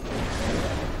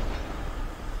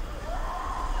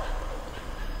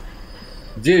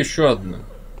 Где еще одна?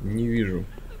 Не вижу.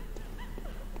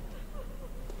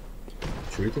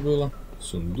 Что это было?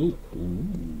 Сундук.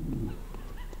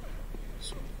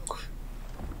 Сундук.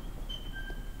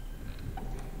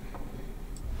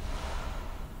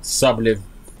 Сабля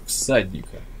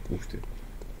всадника. Ух ты.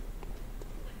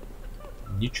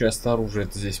 Не часто оружие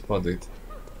это здесь падает.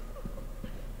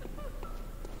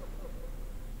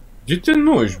 Где ты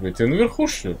ноешь, блядь? Ты наверху,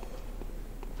 что ли?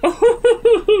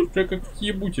 Я как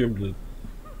ебу тебя, блядь.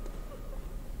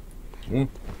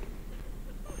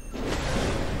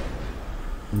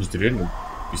 Нет, реально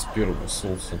без первого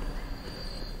соуса.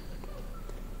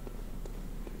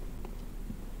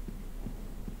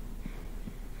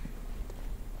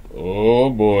 О,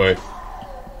 бой.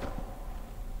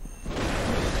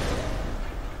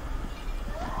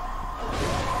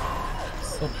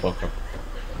 Собака.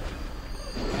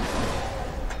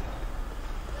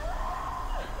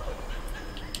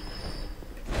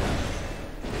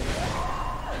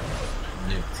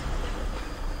 Нет.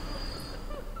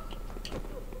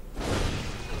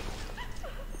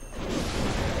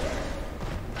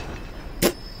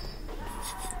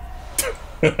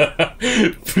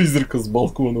 Призрака с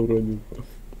балкона уронил.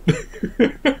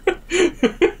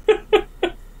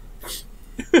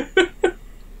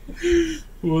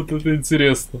 Вот это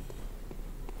интересно.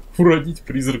 Уронить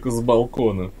призрака с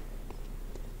балкона.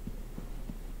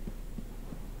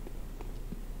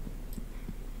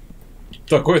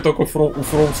 Такое только у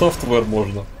From Software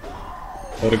можно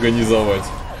организовать.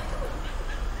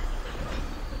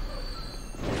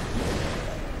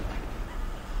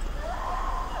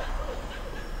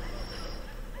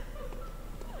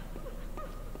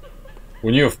 У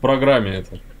нее в программе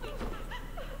это.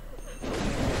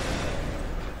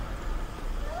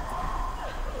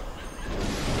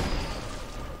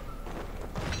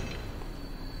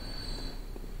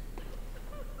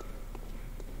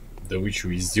 Да вы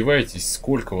что, издеваетесь?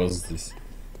 Сколько вас здесь?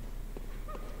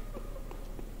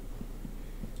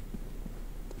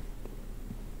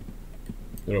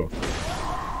 Здорово.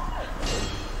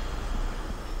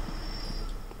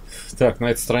 Так,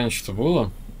 на этой стороне что-то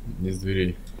было? Из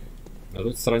дверей. На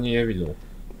той стороне я видел.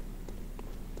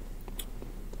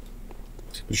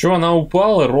 Причем она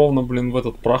упала ровно, блин, в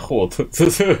этот проход.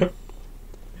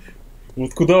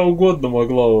 Вот куда угодно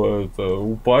могла это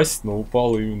упасть, но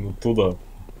упала именно туда.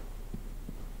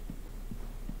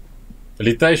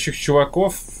 Летающих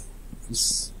чуваков,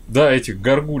 да, этих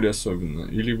горгуль особенно,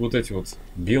 или вот эти вот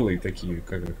белые такие,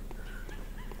 как их,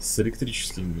 с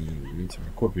электрическими этими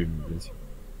копиями, блядь.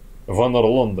 Ван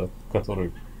Орлонда,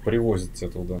 который привозит тебя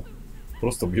туда.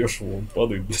 Просто бьешь его, он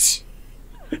падает, блядь.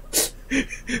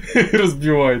 И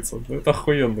разбивается. Это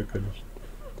охуенно, конечно.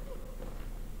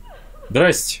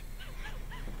 Здрасте.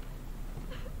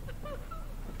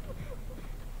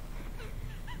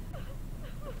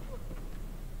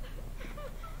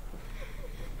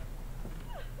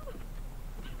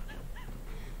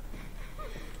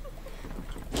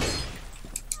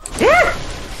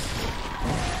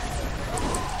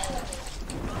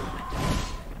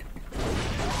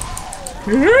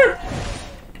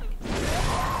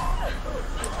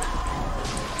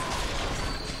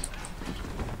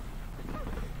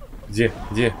 Где?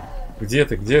 Где? Где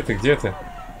ты? Где ты? Где ты?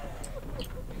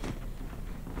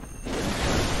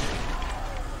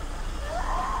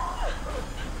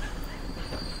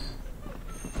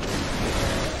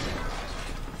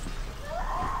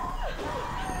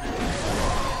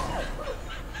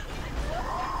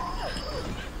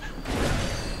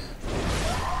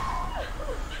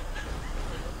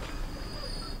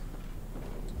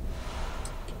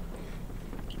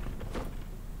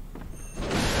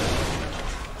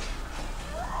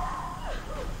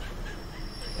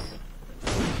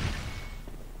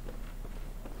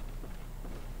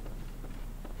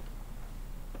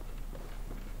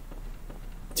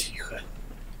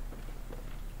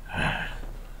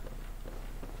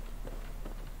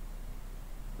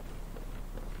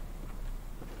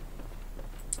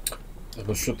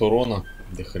 За счет урона,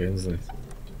 да хрен знает.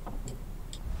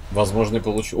 Возможно, и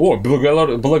получу. О,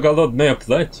 благородное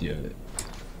платье.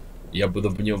 Я буду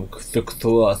в нем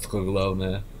класска,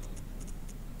 главное.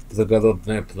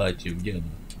 Благородное платье, где оно?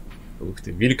 Ух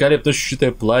ты, великолепно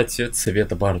сшитое платье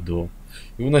цвета бордо.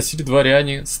 Его носили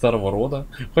дворяне старого рода,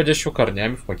 входящего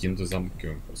корнями в покинутый замок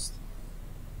Кёмпост.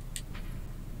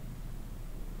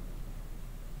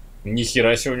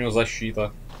 Нихера себе у него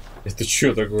защита. Это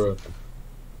что такое?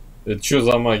 Это что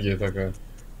за магия такая?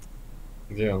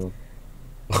 Где она?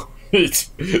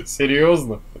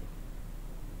 Серьезно?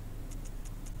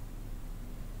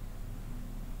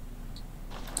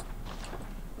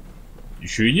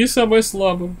 Еще и не самое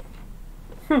слабое.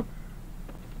 Хм.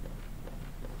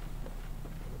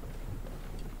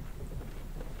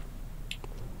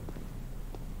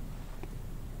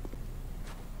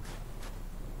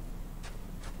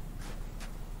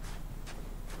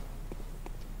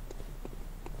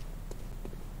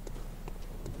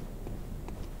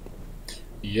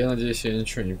 Я надеюсь, я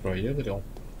ничего не проедрил.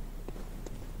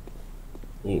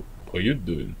 О, how you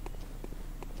doing?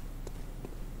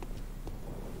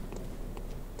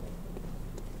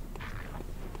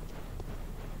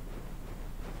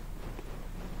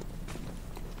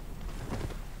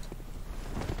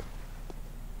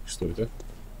 Что это?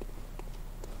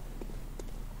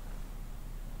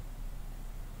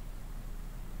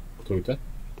 Кто это?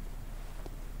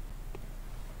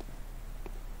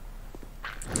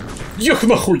 Ех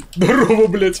нахуй! Здорово,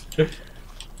 блядь!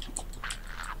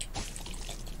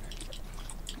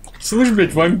 Слышь,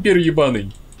 блядь, вампир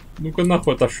ебаный! Ну-ка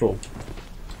нахуй отошел.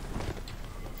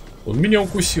 Он меня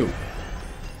укусил.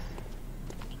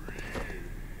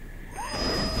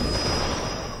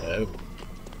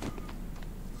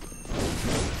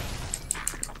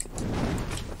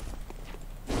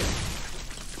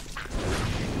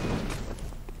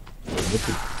 Вот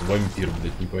тут вампир,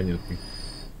 блядь, непонятный.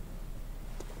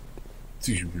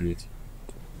 Ты ж, блядь.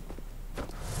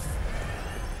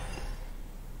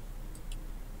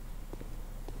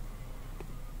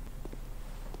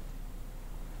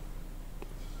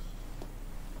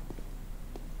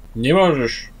 Не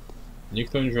можешь.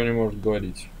 Никто ничего не может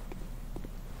говорить.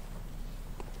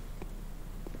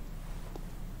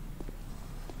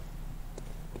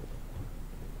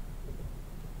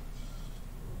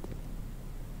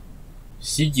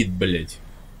 Сидит, блядь.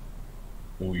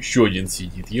 О, еще один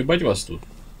сидит. Ебать вас тут.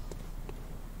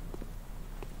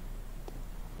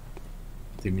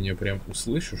 Ты меня прям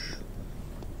услышишь?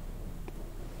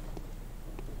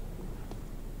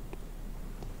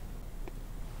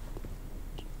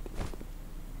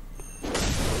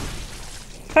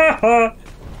 Ха-ха!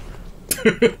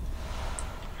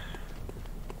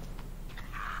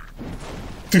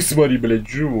 Ты смотри, блядь,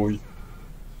 живой.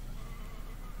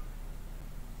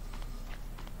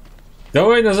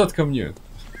 Давай назад ко мне.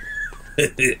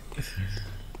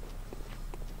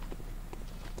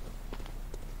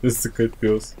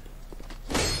 Сука-пёс.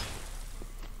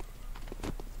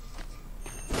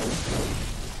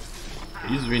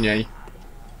 Извиняй.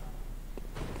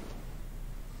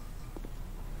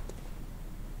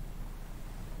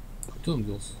 Кто он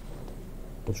делся?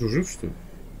 Он что, жив, что ли?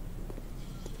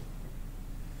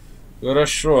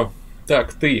 Хорошо.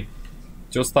 Так, ты.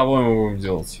 Что с тобой мы будем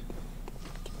делать?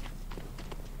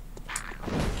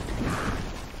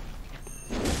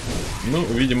 Ну,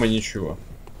 видимо, ничего.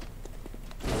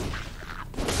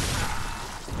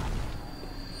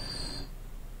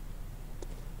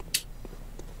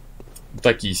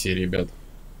 Такие серии, ребят.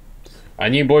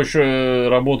 Они больше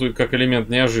работают как элемент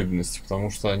неожиданности,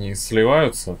 потому что они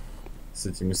сливаются с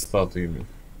этими статуями.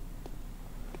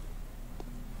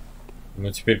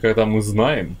 Но теперь, когда мы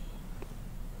знаем,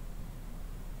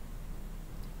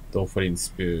 то, в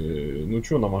принципе, ну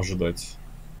что нам ожидать?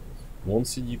 Вон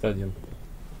сидит один.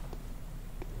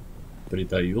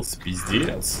 Притаился,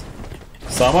 пиздец.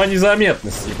 Сама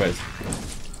незаметность, ебать.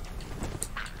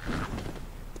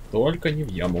 Только не в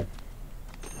яму.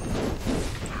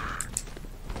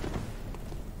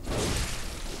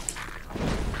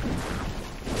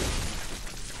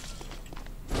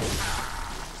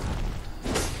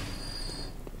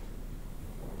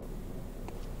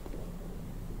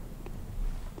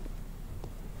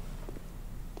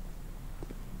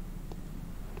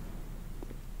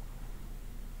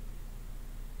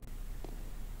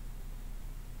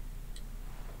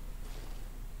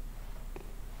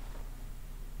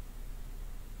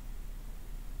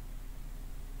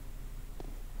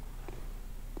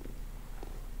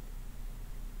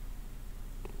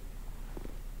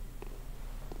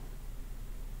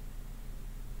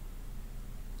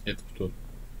 Это кто?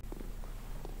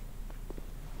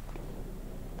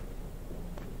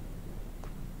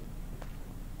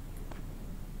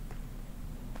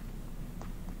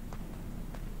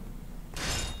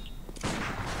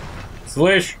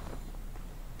 Слышь?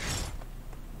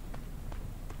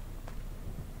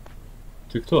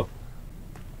 Ты кто?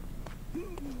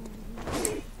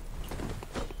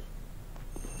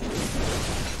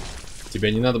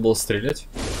 Тебя не надо было стрелять?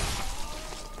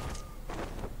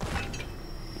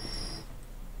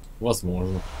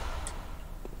 Возможно.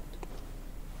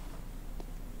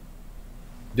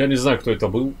 Я не знаю, кто это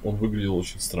был. Он выглядел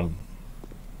очень странно.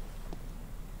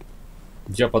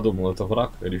 Я подумал, это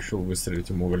враг, и решил выстрелить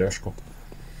ему в ляжку.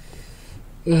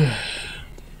 Эх.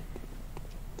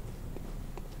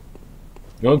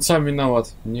 И он сам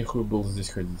виноват. Нехуй был здесь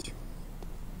ходить.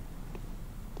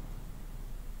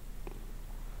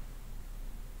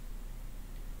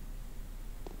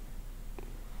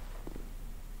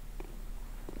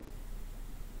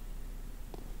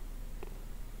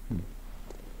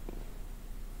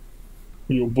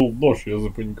 У него был нож, я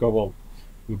запаниковал.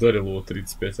 Ударил его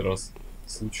 35 раз.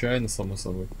 Случайно, само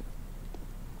собой.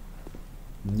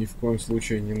 Ни в коем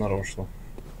случае не нарочно.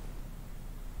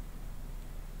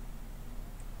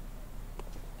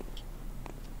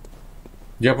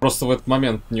 Я просто в этот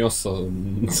момент несся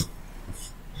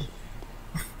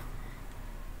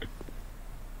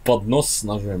поднос с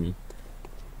ножами.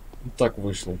 Так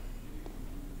вышло.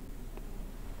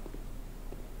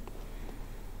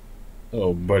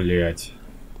 О, блять.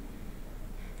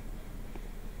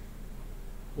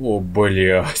 О,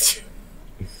 блять.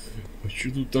 А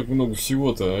чё тут так много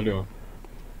всего-то, алё?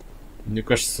 Мне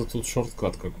кажется, тут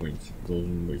шорткат какой-нибудь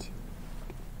должен быть.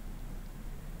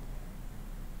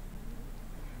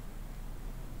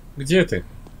 Где ты?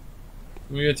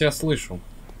 Ну, я тебя слышу.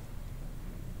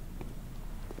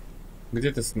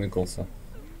 Где ты сныкался?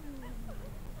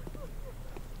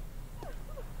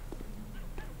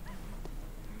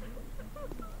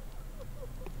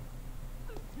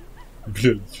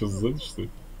 Блядь, что сзади, что ли?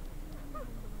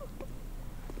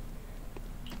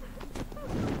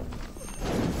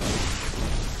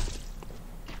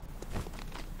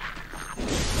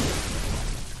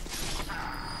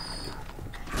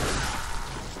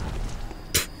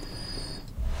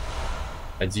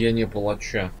 Одеяние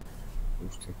палача.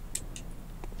 Ух ты.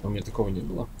 У меня такого не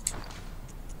было.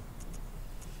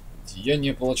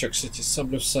 Одеяние палача, кстати,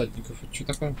 сабля всадников. Это что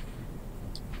такое?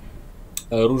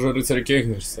 Оружие рыцаря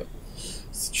Кёнигсберга.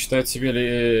 Сочетает в себе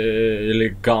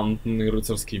элегантный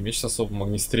рыцарский меч с особым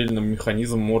огнестрельным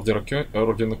механизмом ордена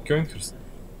Кёнигсберга.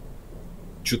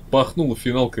 Чуть пахнуло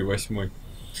финалкой 8.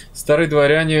 Старые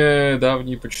дворяне,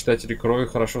 давние почитатели крови,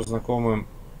 хорошо знакомы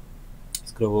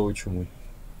с кровавой чумой.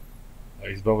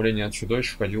 А избавление от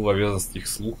чудовищ входило в обязанности их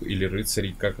слуг или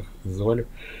рыцарей, как их называли,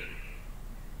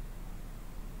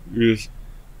 из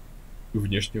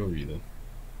внешнего вида.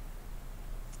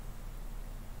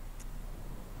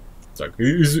 Так,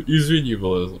 извини,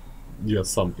 Я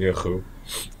сам эхаю.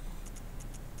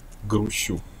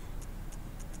 Грущу.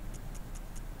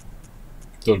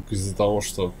 Только из-за того,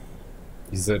 что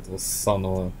из-за этого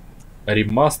ссаного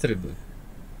ремастрида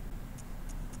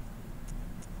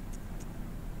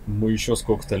мы еще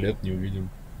сколько-то лет не увидим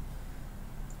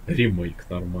ремейк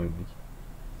нормальный.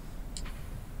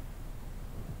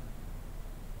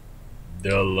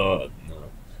 Да ладно.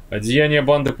 Одеяние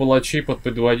банды палачей под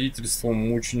предводительством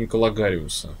мученика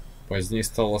Лагариуса. Позднее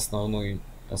стал основной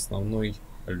основой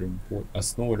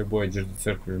любой одежды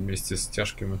церкви вместе с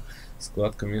тяжкими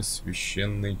складками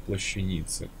священной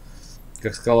плащаницы.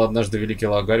 Как сказал однажды великий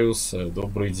Лагариус,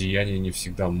 добрые деяния не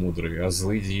всегда мудрые, а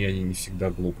злые деяния не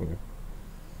всегда глупые.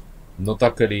 Но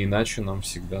так или иначе, нам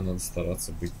всегда надо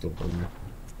стараться быть добрыми.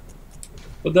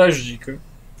 Подожди-ка.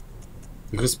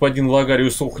 Господин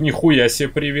Лагариус, ух, нихуя себе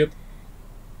привет.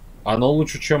 Оно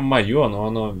лучше, чем мое, но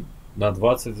оно на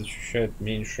 20 защищает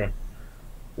меньше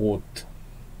от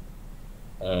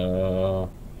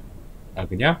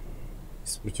огня.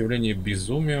 Сопротивление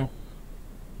безумию.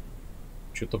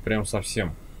 Что-то прям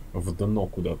совсем в дно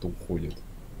куда-то уходит.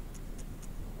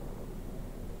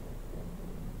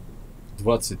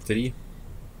 23,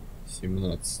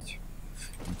 17.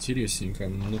 Интересненько.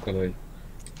 Ну-ка дай.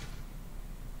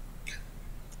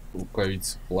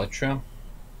 Рукавица плача.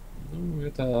 Ну,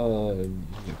 это...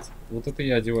 Нет. Вот это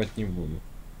я одевать не буду.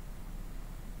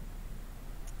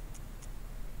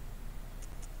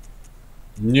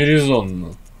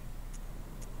 Нерезонно.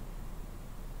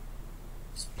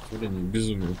 Сопротивление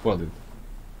безумию падает.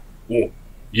 О,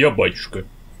 я батюшка.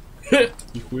 Хе,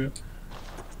 нихуя.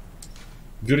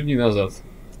 Верни назад.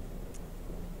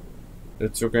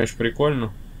 Это все, конечно,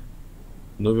 прикольно.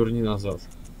 Но верни назад.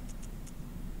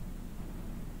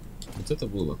 Вот это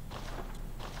было.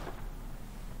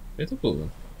 Это было.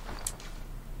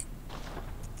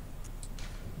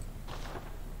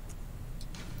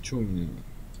 Че у меня?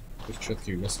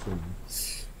 Перчатки Господни.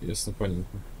 Ясно,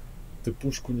 понятно. Ты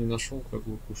пушку не нашел?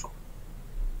 Какую пушку?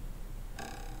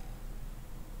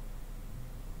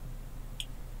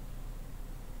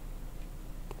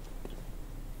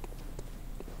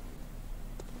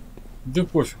 Да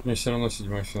пофиг, мне все равно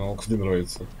 7-я финалка не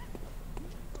нравится.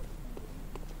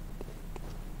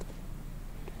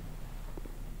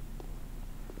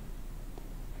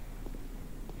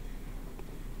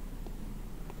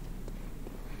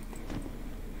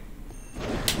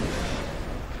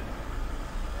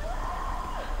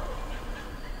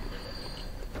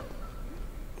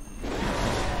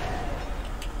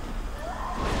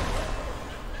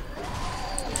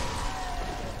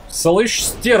 Слышь,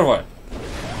 стерва!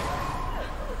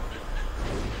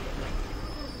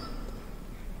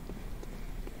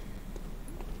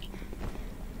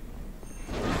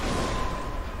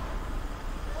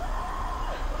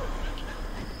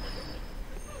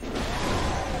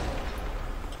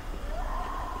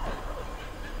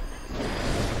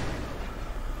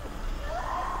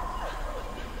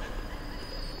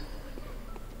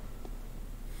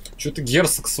 Что-то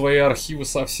герцог свои архивы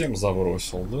совсем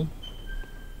забросил, да?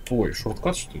 Ой,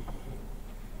 шорткат, что ли?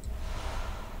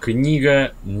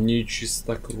 Книга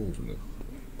нечистокровных.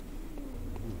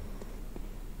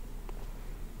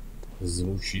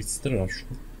 Звучит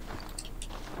страшно.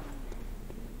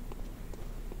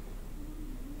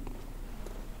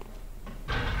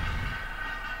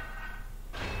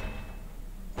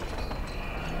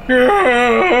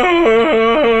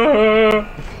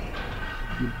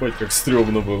 Ебать, как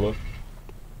стрёмно было.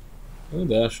 Ну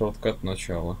да, шорткат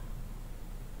начала.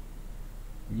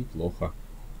 Неплохо.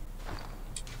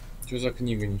 Что за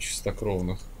книга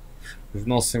нечистокровных?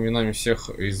 Журнал с именами всех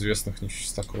известных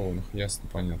нечистокровных. Ясно,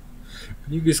 понятно.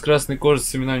 Книга из красной кожи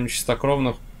с именами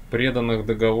нечистокровных, преданных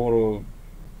договору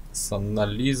с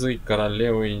Аннализой,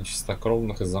 королевой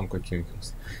нечистокровных из замка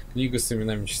Кингхэмс. Книга с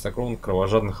именами нечистокровных,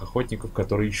 кровожадных охотников,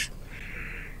 которые ищут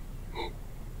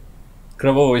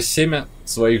кровавое семя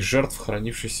своих жертв,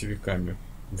 хранившихся веками.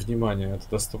 Внимание, это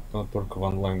доступно только в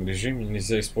онлайн режиме,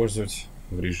 нельзя использовать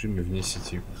в режиме вне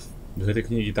сети. В этой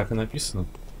книге так и написано.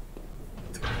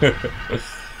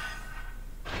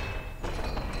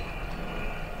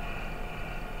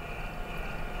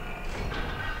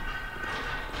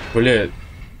 Бля,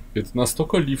 это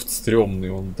настолько лифт стрёмный,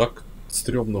 он так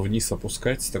стрёмно вниз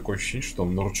опускается, такое ощущение, что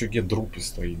он на рычаге друпи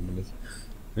стоит, блядь.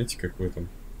 Знаете, как в этом...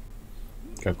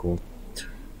 Как он...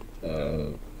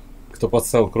 Кто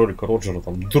подставил кролика Роджера,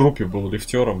 там Друпи был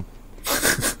лифтером.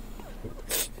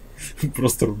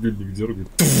 Просто рубильник дергает.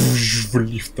 В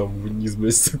лифт там вниз,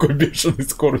 блядь, с такой бешеной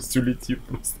скоростью летит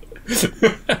просто.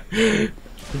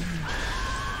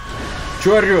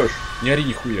 Чё орёшь? Не ори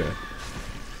нихуя.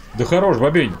 Да хорош,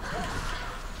 бабень.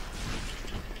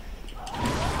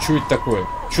 Что это такое?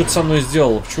 Что ты со мной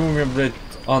сделал? Почему у меня, блядь,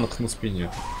 анх на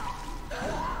спине?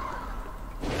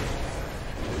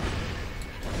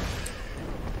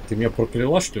 Ты меня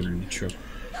прокляла, что ли, или чё?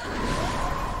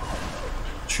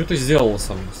 Что ты сделала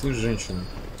со мной? Слышь, женщина?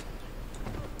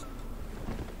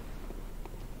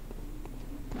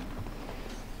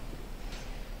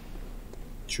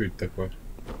 Что это такое?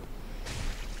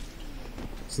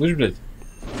 Слышь, блядь?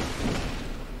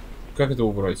 Как это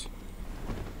убрать?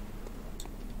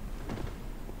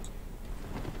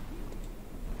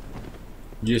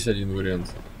 Есть один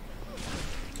вариант.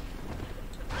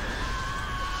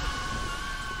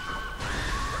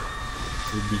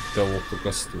 Убить того, кто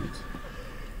кастует.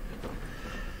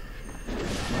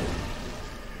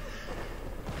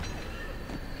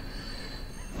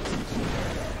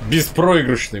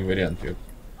 Беспроигрышный вариант. Ёп.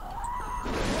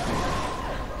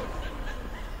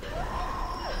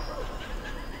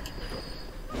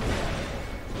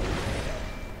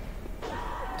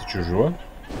 Ты чё, жива?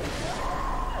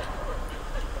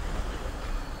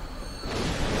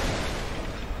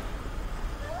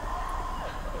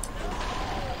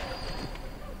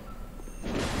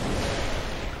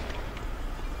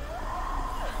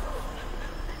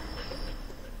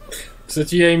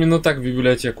 Кстати, я именно так в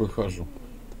библиотеку и хожу.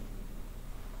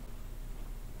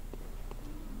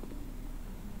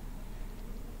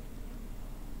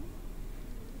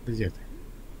 Где ты?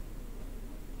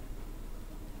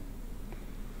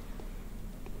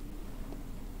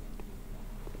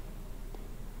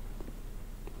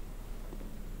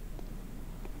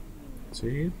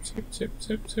 Цып, цып, цып,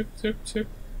 цып, цып, цып, цып.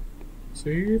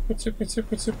 Цыпа, цыпа,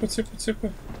 цыпа, цыпа, цыпа,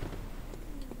 цыпа.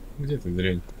 Где ты,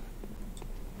 дрянь?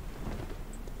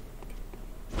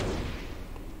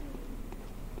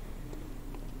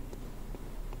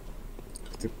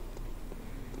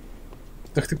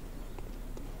 Ах ты.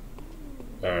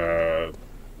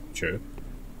 Чё?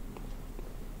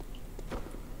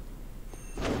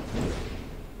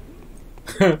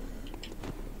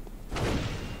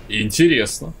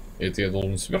 Интересно. Это я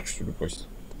должен сверху, что ли, пасть?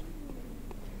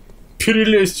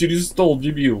 Перелезь через стол,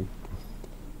 дебил.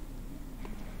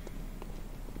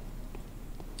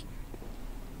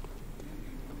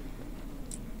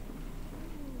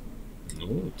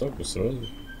 Ну, так бы сразу.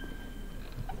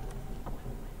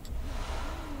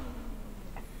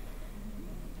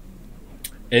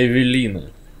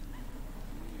 Эвелина.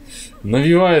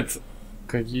 Навевает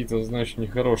какие-то, значит,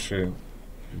 нехорошие...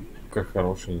 Как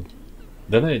хорошие?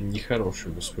 Да, наверное,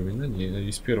 нехорошие воспоминания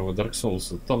из первого Dark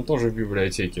Souls. Там тоже в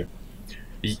библиотеке.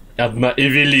 И одна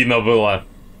Эвелина была.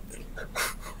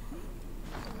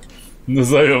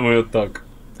 Назовем ее так.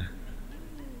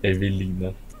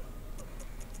 Эвелина.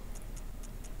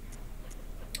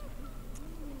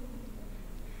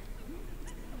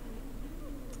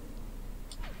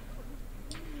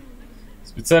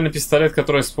 Специальный пистолет,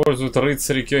 который используют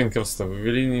рыцари Кёнкерста. В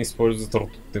Эвелине используют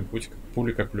ртутный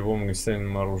пули, как в любом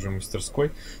огнестрельном оружии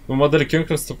мастерской. Но модель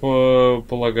Кёнкерста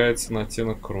полагается на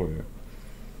оттенок крови.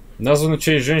 Назван в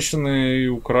честь женщины и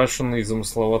украшенный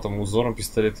замысловатым узором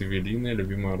пистолет Эвелины,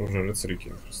 любимое оружие рыцаря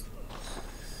Кёнкерста.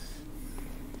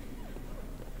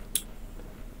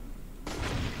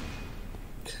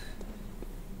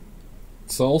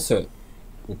 В Соусе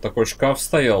вот такой шкаф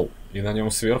стоял. И на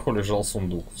нем сверху лежал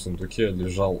сундук. В сундуке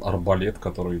лежал арбалет,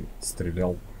 который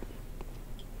стрелял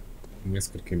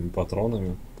несколькими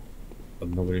патронами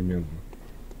одновременно.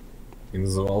 И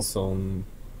назывался он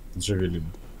Джавелин.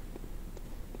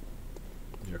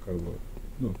 Я как бы,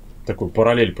 ну, такой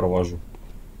параллель провожу.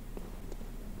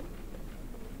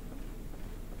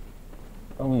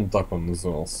 По-моему, так он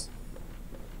назывался.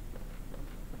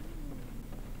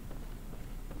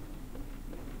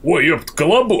 Ой, ёпт,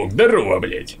 колобок, здорово,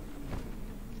 блядь.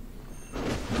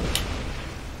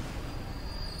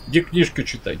 Где книжку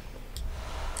читать?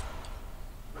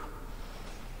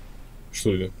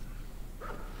 Что это?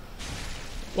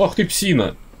 Ах ты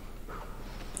псина!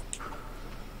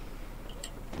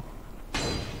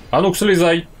 А ну-ка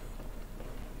слезай!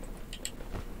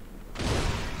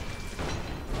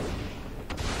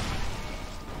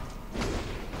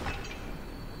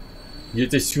 Я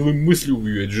тебя силой мысли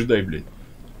убью, джедай, блядь.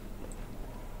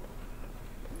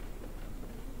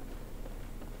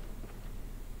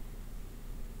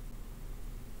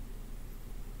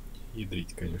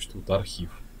 Ядрить, конечно, тут архив.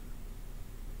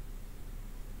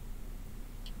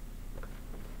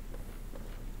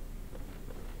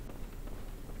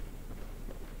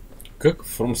 Как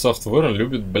From Software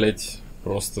любит, блять,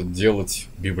 просто делать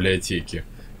библиотеки.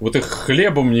 Вот их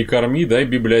хлебом не корми, дай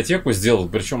библиотеку сделать,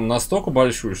 причем настолько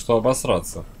большую, что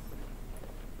обосраться.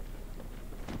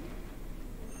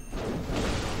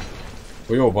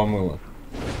 Хуёво помыло.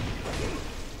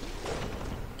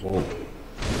 О.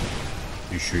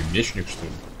 Еще и мечник, что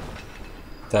ли?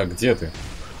 Так, где ты?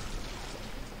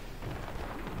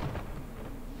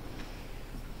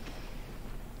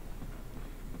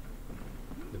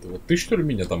 Это вот ты, что ли,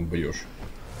 меня там бьешь?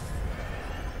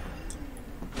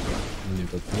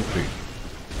 Нет, это не ты.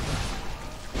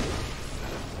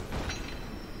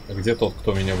 А где тот,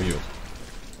 кто меня бьет?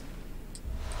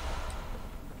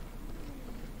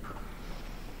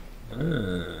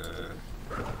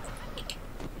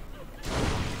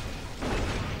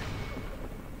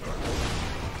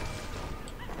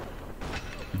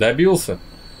 Добился?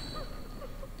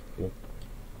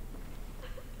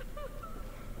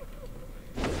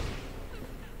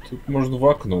 Тут можно в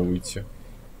окно выйти.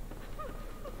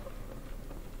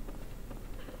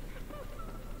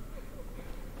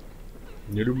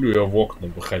 Не люблю я в окна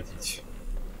выходить.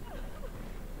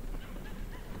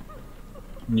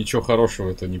 Ничего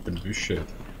хорошего это не предвещает.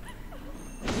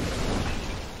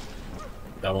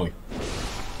 Домой.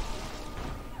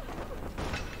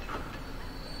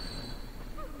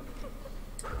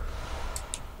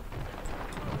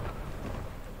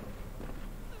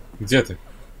 Где ты?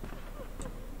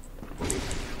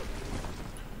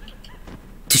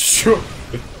 Ты чё?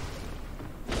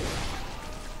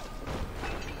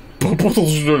 Попутал,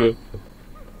 что ли?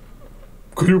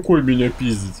 Крюкой меня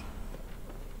пиздить.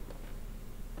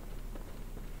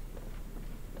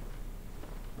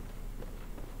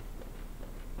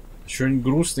 Чё-нибудь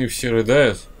грустные все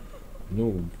рыдают.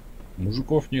 Ну,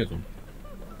 мужиков нету.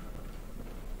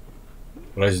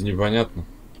 Разве непонятно?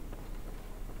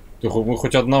 Мы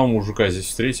хоть одного мужика здесь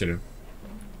встретили?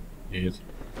 Нет.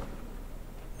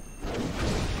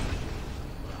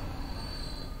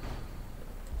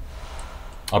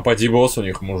 А поди босс у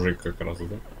них мужик как раз,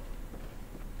 да?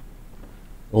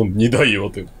 Он не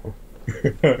дает им.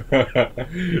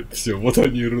 Все, вот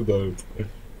они и рыдают.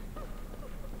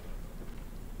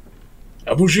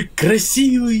 А мужик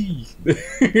красивый!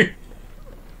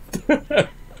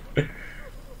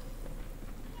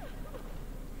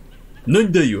 Но не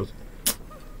дает.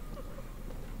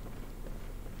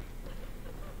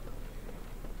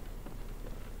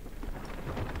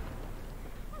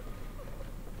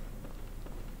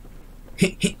 То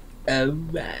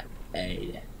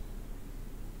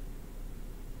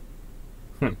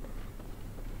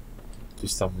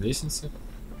есть там лестница?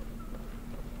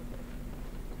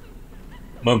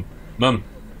 Мам, мам,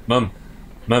 мам,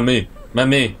 мами,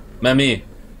 мами, мами,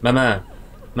 мама,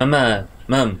 мама,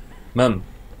 мам, мам,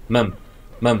 мам,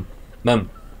 мам, мам,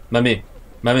 мами,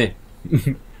 мами.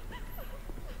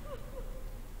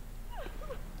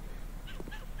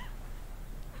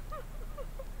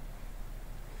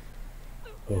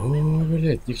 О,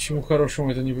 блядь, ни к чему хорошему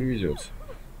это не приведет.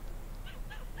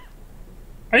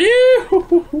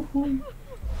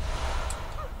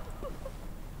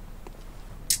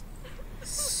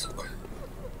 Сука.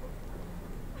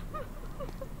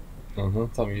 Ага,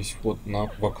 там есть вход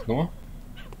в окно.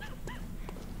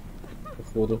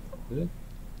 Походу. Да?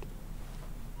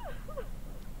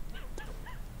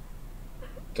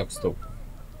 Так, стоп.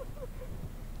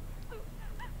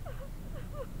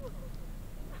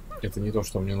 Это не то,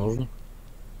 что мне нужно.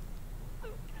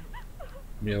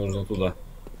 Мне нужно туда.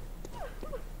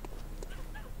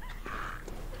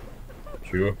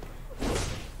 Чего?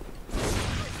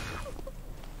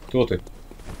 Кто ты?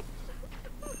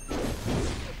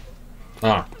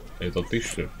 А, это ты,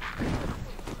 что ли?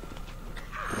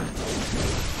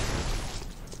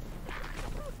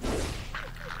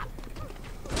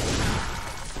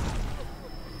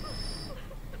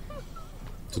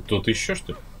 Ты тут еще,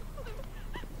 что ли?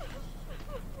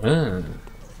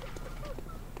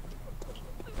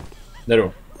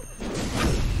 Здорово.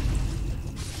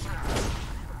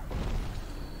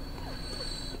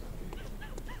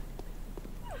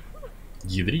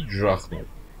 Ядрить жахнул.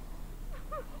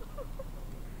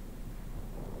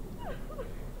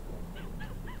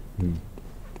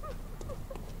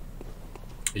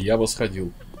 Я бы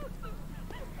сходил.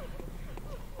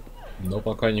 Но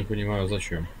пока не понимаю,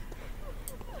 зачем.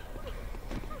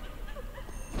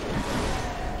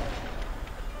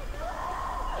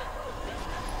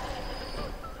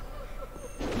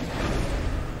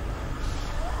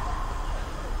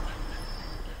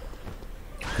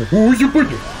 Ой, ебать!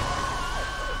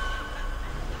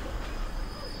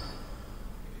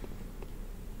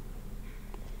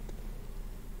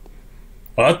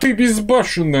 А ты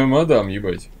безбашенная, мадам,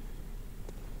 ебать.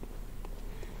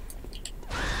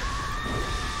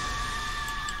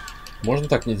 Можно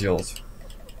так не делать?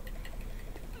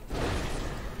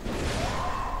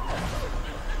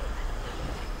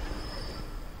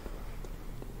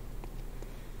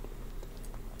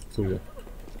 Кто я?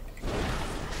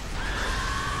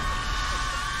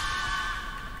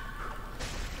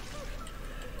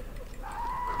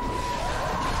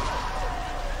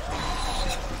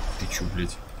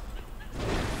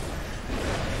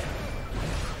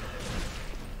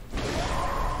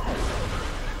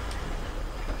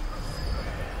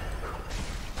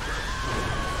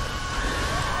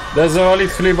 Да завалит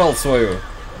хлебал свою.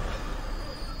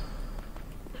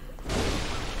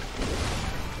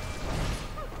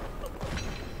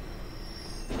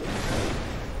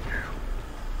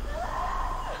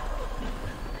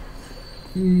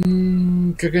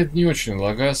 Какая-то не очень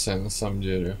лагасая, на самом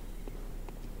деле.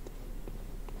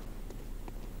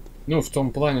 Ну, в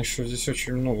том плане, что здесь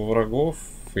очень много врагов,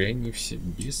 и они все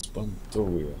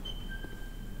беспонтовые.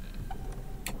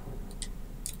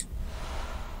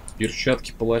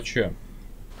 Перчатки палача,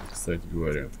 кстати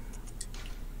говоря.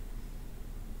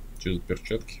 Что за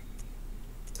перчатки?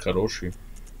 Хорошие.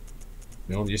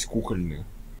 И вон есть кукольные.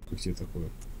 Как тебе такое?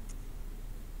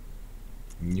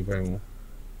 Не пойму.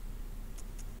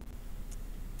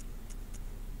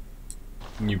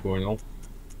 Не понял.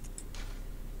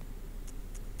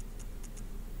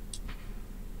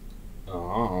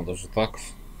 Даже так.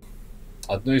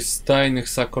 Одно из тайных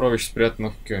сокровищ,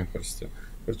 спрятанных в Кёнхерсте.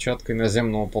 Перчатка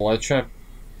иноземного палача,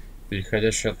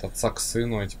 переходящая от отца к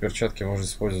сыну. Эти перчатки можно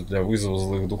использовать для вызова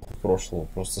злых духов прошлого,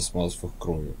 просто смазав их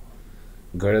кровью.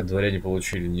 Говорят, дворяне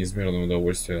получили неизмерное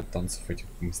удовольствие от танцев этих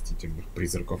мстительных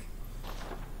призраков.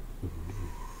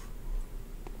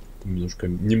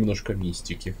 Немножко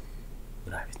мистики.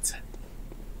 Нравится.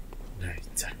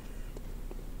 Нравится.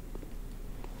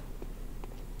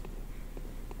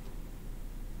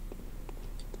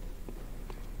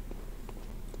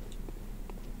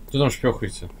 Кто там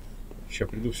шпёхается? Сейчас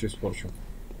приду, все испорчу.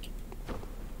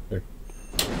 Эй.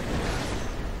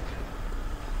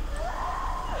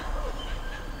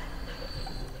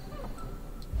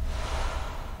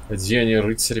 Одеяние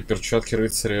рыцаря, перчатки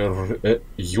рыцаря,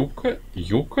 юбка?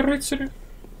 Юбка рыцаря?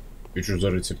 И что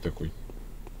за рыцарь такой?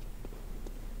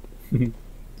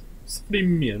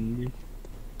 Современный.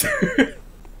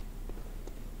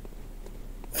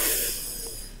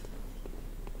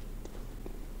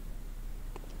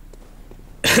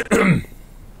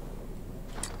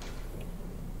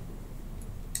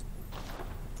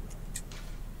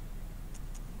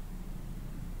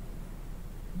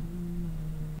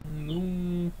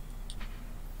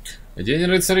 День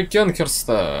рыцаря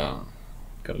Кёнхерста.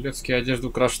 Королевские одежды,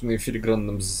 украшенные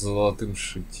филигранным золотым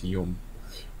шитьем.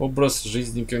 Образ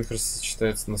жизни Кёнхерста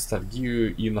сочетается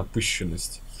ностальгию и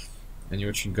напыщенность. Они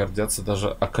очень гордятся даже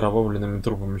окровавленными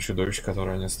трупами чудовищ,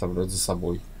 которые они оставляют за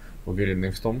собой,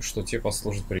 уверенные в том, что те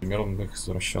послужат примером их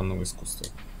извращенного искусства.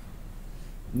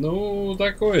 Ну,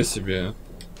 такое себе.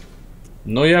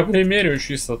 Но я примерю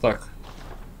чисто так.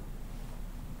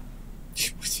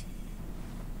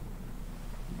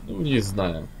 Ну, не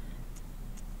знаю.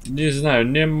 Не знаю,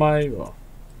 не моё.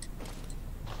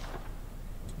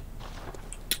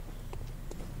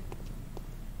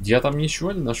 Я там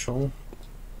ничего не нашел.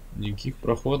 Никаких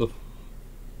проходов.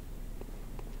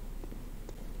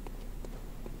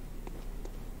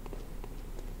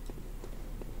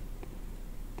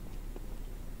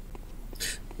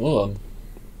 Ну ладно.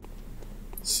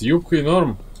 С юбкой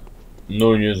норм?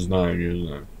 Ну, не знаю, не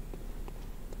знаю.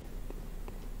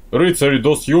 Рыцарь,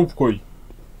 да с юбкой.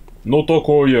 Ну,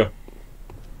 такое.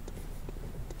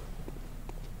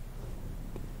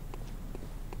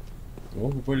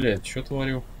 Ох, блядь, что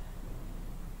творю?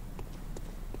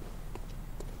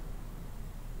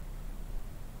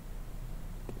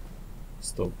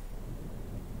 Стоп.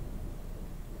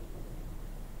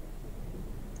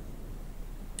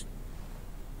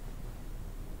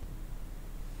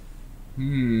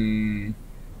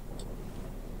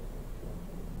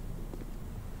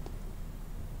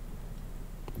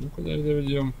 Ну, куда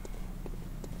доведем?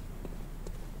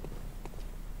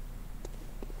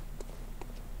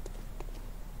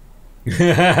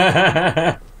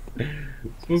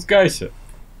 Спускайся.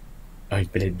 Ай,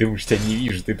 блядь, думаешь, тебя не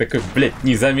вижу. Ты такой, блядь,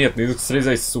 незаметный. Ну,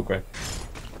 слезай, сука.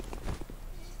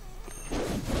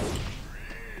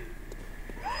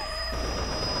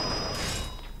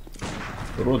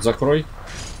 Рот закрой.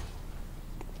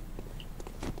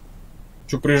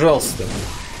 Чё прижался-то?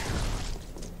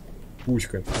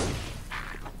 Пучка.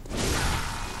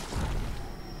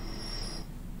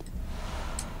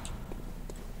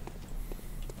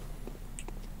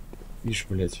 Видишь,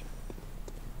 блядь.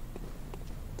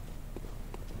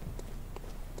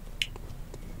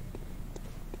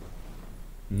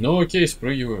 Ну окей,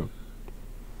 спрыгиваю.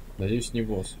 Надеюсь, не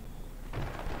босс.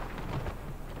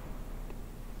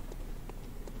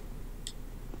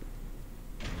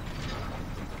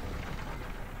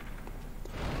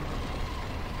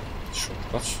 Шо,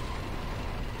 паш?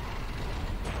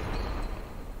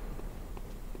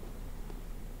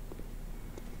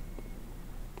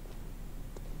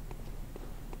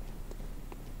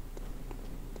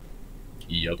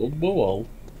 Я тут бывал.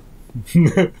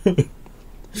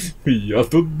 Я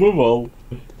тут бывал.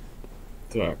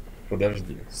 Так,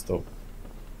 подожди, стоп.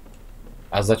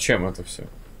 А зачем это все?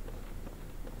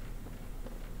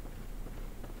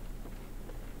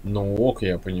 Ну ок,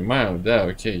 я понимаю, да,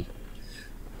 окей.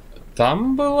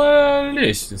 Там была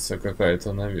лестница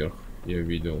какая-то наверх, я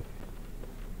видел.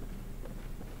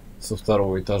 Со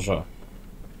второго этажа.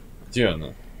 Где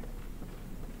она?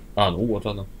 А, ну вот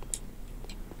она.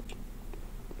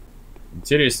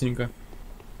 Интересненько.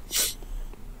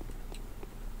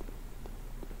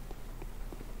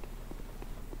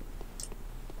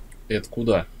 Это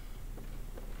куда?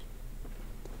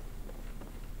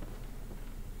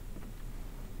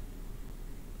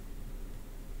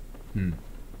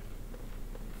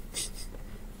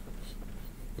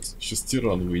 Сейчас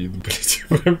тиран выйдет, блядь,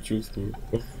 я прям чувствую.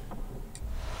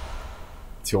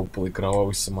 Теплый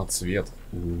кровавый самоцвет.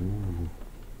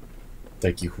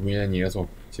 Таких у меня нету.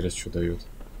 Интересно, что дает.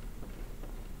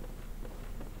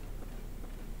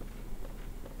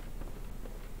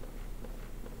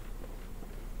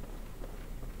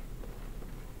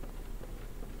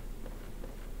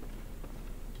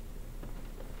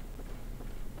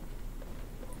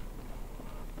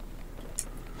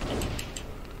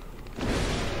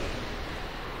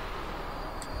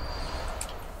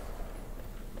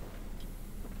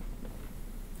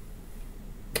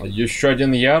 Еще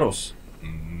один ярус.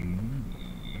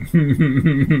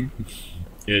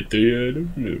 Это я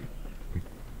люблю.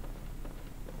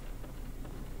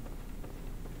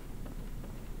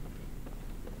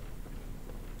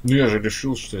 Ну я же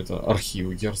решил, что это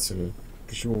архивы герцога.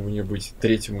 Почему бы не быть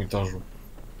третьему этажу?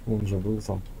 Он же был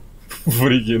там в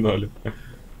оригинале.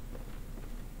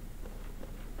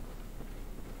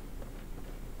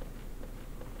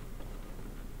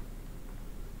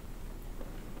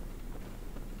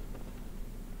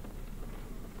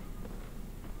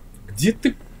 Где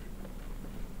ты?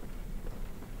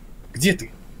 Где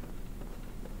ты?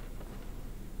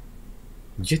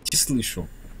 Я тебя слышу.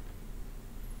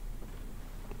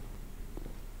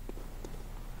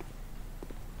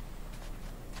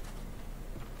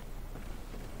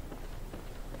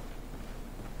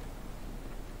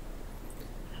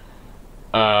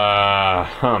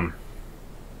 Ага.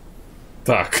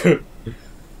 Так.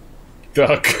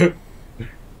 Так.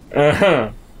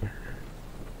 Ага.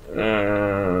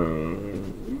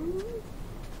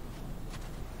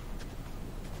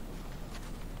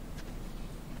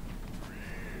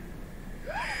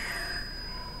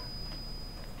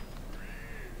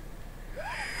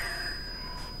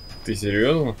 Ты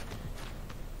серьезно?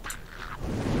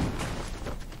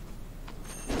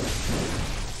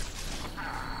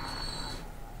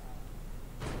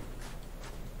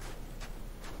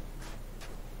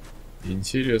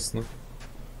 Интересно.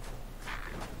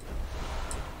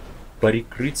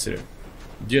 Прикрытие.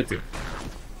 Где ты?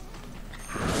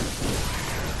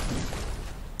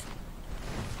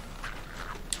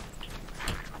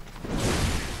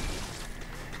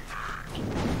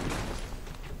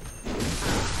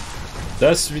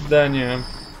 До свидания.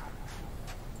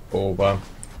 Оба.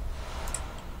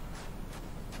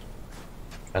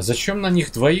 А зачем на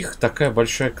них двоих такая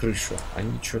большая крыша?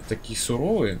 Они что, такие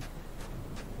суровые?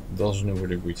 Должны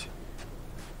были быть.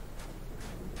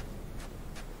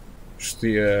 Что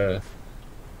я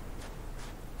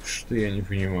не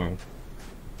понимаю.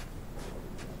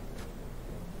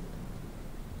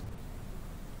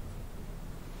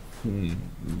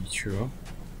 Ничего.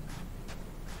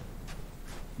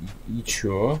 И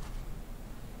чё?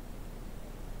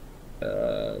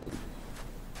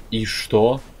 И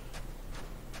что?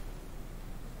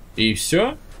 И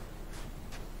все?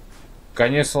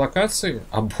 Конец локации?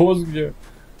 А босс где?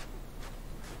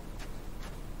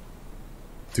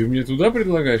 Ты мне туда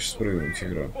предлагаешь спрыгнуть,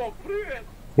 игра? О, привет!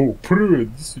 О,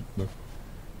 привет, действительно.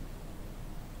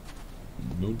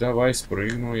 Ну, давай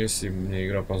спрыгну, если мне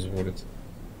игра позволит.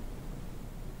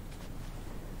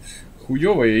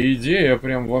 Хуёвая идея,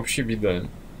 прям вообще беда.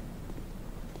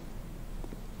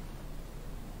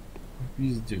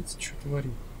 Пиздец, что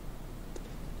творю?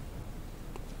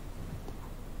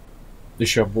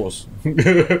 Еще босс.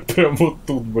 Прям вот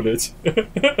тут, блять.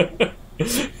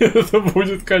 Это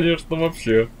будет, конечно,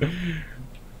 вообще.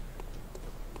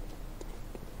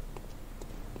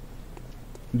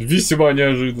 Весьма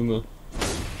неожиданно.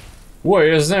 Ой,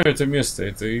 я знаю это место,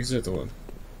 это из этого.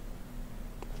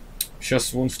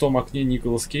 Сейчас вон в том окне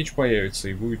Николас Кейдж появится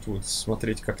и будет вот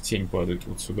смотреть, как тень падает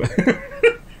вот сюда.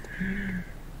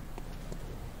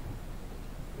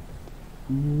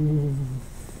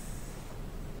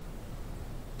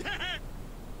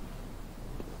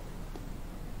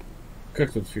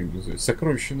 Как тут фильм называется?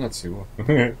 Сокровище нации его.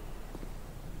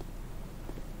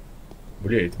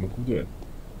 Бля, это мы куда?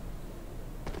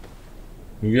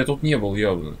 Ну, я тут не был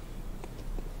явно.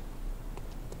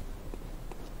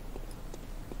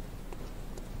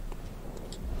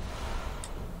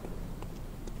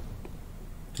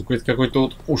 Только это какой-то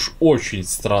вот уж очень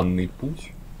странный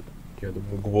путь. Я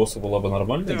думаю, к боссу была бы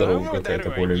нормальная дорога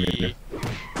какая-то более-менее.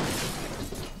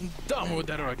 Дому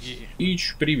дороги.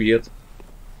 Ич, привет.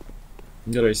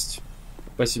 Здрасте.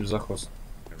 Спасибо за хост.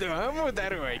 Дому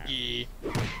дороги.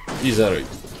 И за рейд.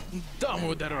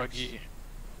 Дому дороги.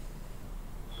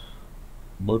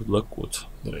 Бардлокот.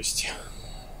 Здрасте.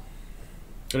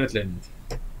 Привет, Леонид.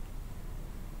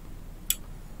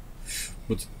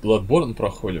 Вот Bloodborne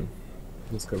проходим.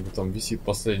 У нас как бы там висит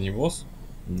последний босс,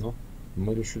 но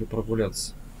мы решили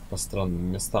прогуляться по странным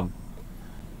местам.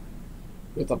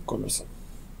 Этап коммерса.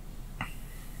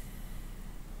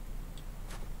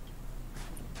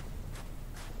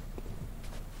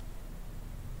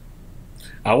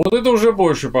 А вот это уже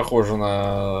больше похоже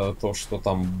на то, что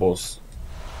там босс.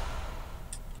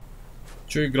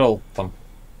 Чё играл там?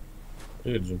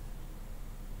 Привет, Джим.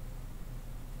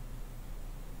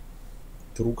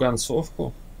 Тру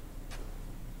концовку?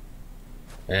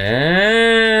 Ты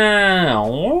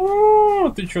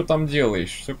что там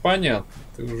делаешь? Все понятно.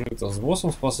 Ты уже это с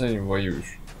боссом с последним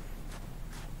воюешь.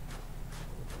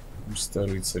 Уста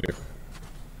рыцарях.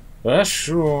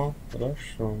 Хорошо,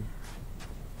 хорошо.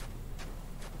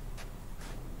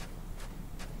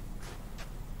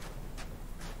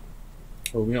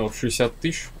 У меня вот 60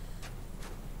 тысяч.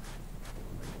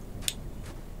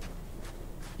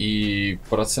 И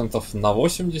процентов на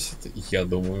 80, я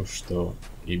думаю, что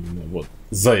именно вот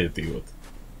за этой вот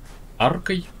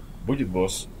аркой будет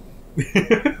босс.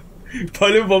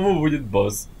 По-любому будет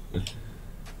босс.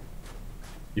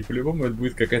 И по-любому это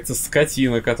будет какая-то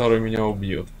скотина, которая меня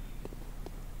убьет.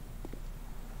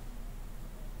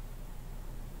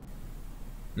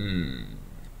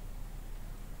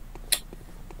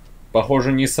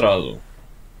 Похоже, не сразу.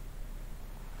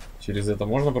 Через это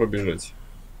можно пробежать?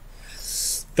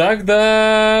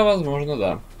 Тогда, возможно,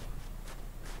 да.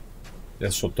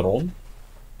 Это что, трон?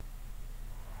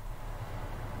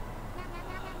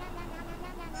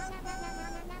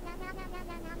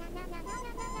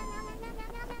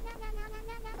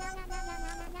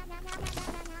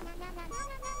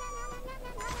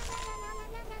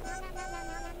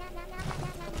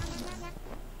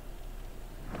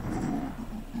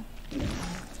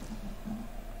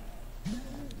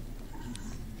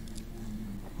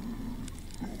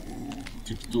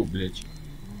 Ты кто, блядь?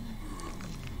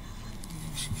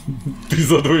 Ты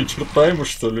за двое черта ему,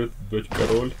 что ли? Дочь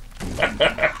король.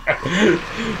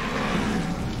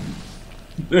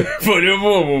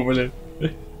 По-любому, блядь.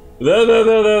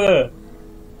 Да.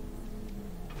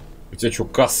 У тебя что,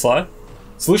 коса?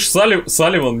 Слышь,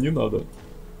 Салливан, не надо.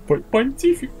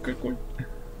 Понтифик какой.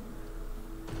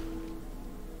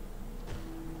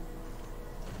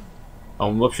 А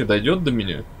он вообще дойдет до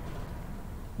меня?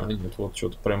 А нет, вот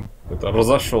что-то прям это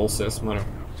разошелся, я смотрю.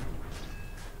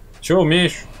 Че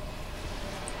умеешь?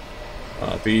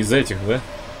 А, ты из этих, да?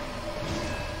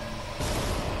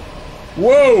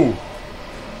 Воу!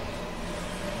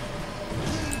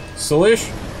 Слышь?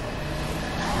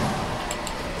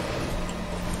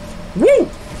 Воу!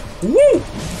 Воу!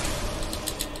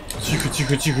 Тихо,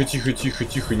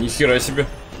 нихера себе.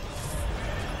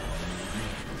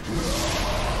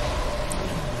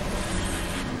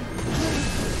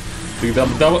 Ты там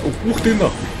давай. Ух ты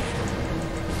нахуй.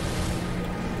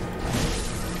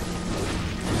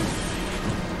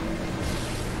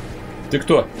 Ты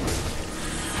кто?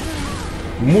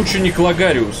 Мученик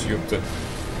Лагариус, ёпта.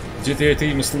 Где-то я это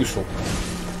имя слышал.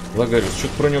 Лагариус.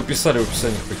 Что-то про него писали в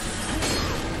описаниях каких-то.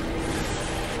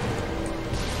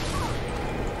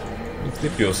 Ух ты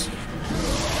пес.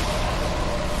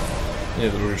 Не,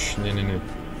 дружище, не.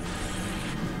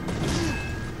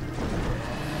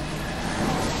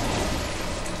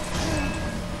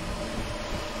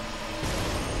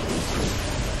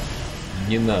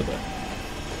 Не надо.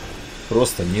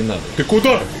 Просто не надо. Ты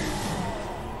куда?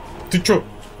 Ты чё?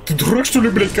 Ты дурак, что ли,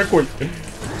 блядь, какой?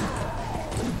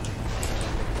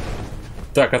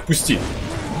 Так, отпусти.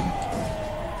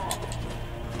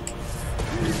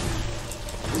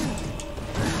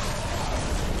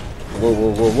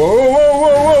 Воу,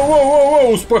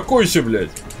 успокойся,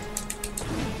 блядь.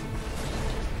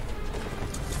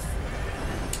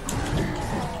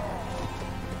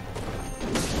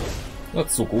 Вот,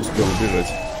 сука, успел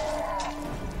убежать.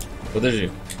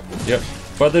 Подожди.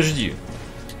 Подожди.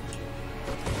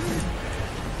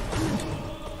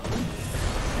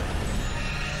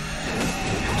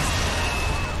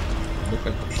 Ну,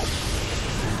 конечно.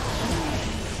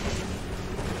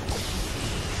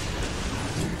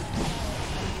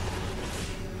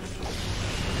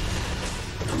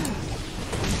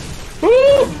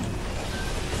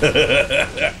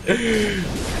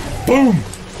 Бум!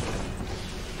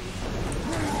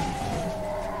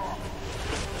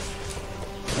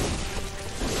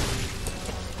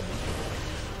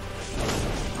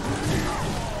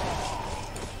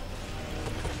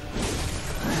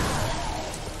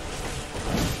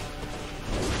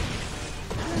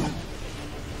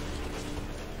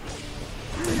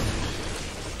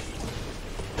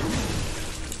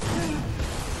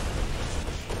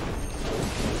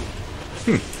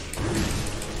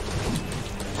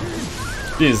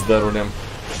 Пизда рулем.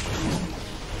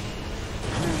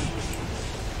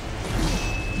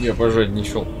 Я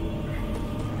пожадничал.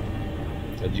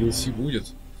 А DLC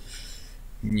будет?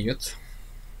 Нет.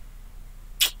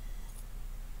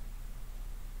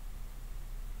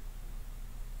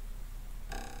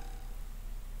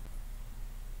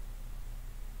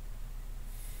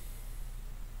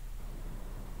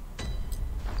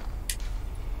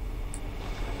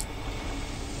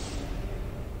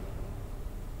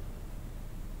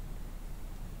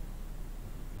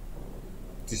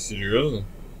 Ты серьезно?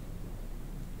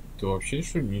 Ты вообще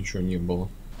что ли ничего не было?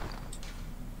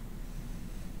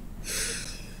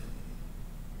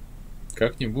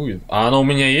 Как не будет? А оно у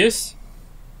меня есть?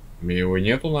 У меня его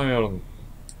нету, наверное.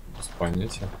 Без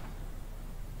понятия.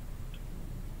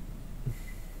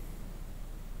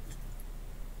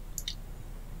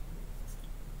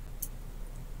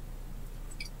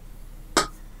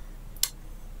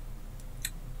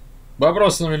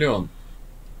 Вопрос на миллион.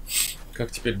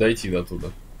 Как теперь дойти до туда?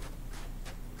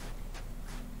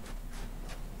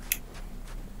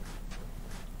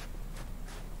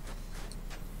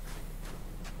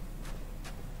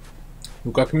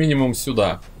 Ну, как минимум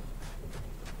сюда.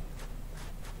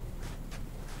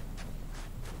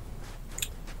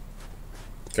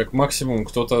 Как максимум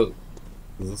кто-то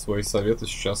за свои советы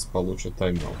сейчас получит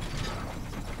тайм-аут.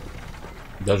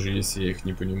 Даже если я их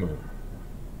не понимаю.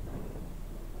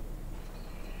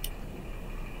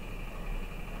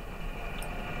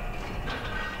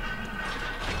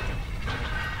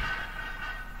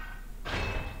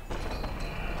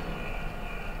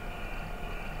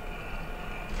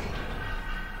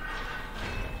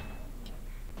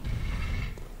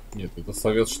 Нет, это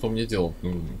совет, что мне делать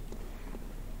нужно.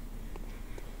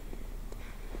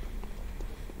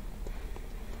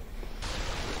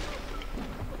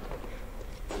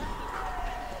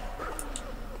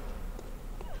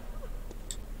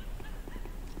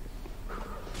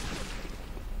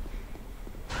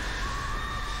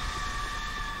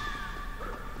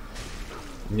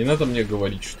 Не надо мне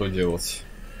говорить, что делать.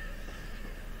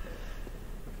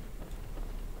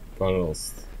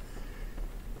 Пожалуйста.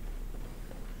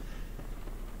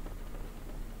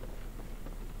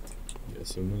 Я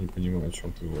все равно не понимаю, о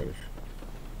чем ты говоришь.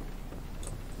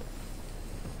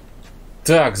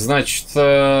 Так, значит,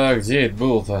 где это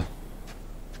было-то?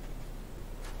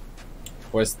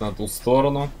 Пасть на ту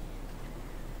сторону.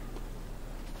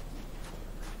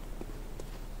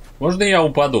 Можно я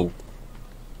упаду?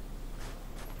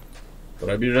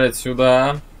 Пробежать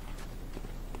сюда.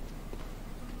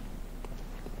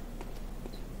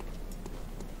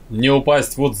 Не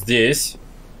упасть вот здесь.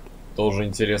 Тоже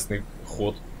интересный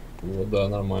ход. Вот, да,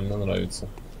 нормально, нравится.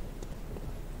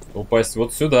 Упасть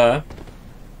вот сюда.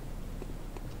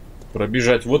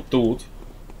 Пробежать вот тут.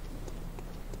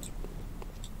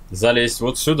 Залезть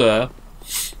вот сюда.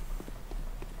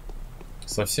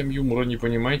 Совсем юмора не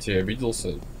понимаете, я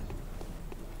обиделся.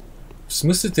 В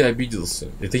смысле ты обиделся?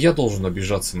 Это я должен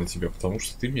обижаться на тебя, потому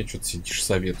что ты мне что-то сидишь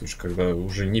советуешь, когда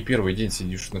уже не первый день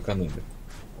сидишь на канале.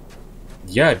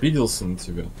 Я обиделся на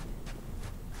тебя.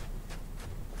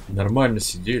 Нормально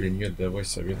сидели, нет, давай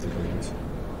советы давать.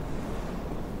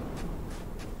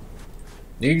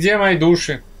 И где мои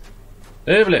души?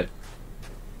 Блядь.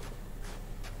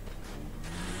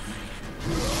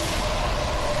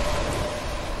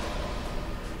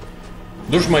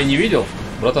 Душ мои не видел,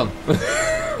 братан?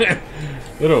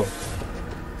 Здорово.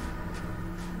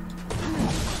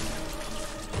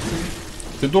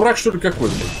 Ты дурак, что ли, какой,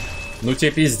 блядь? Ну тебе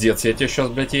пиздец, я тебе сейчас,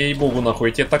 блядь, я ей-богу, нахуй,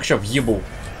 я тебе так сейчас въебу.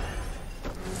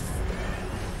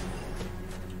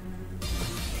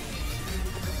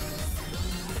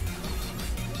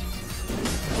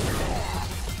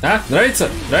 А? Нравится?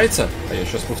 Нравится? А я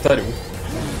сейчас повторю.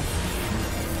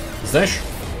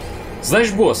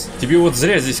 Знаешь, босс, тебе вот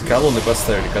зря здесь колонны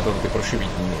поставили, которые ты прошибить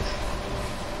не можешь.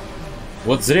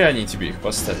 Вот зря они тебе их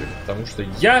поставили, потому что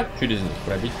я через них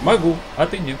пробить могу, а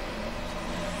ты нет.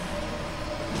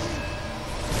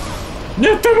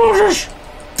 Нет, ты можешь!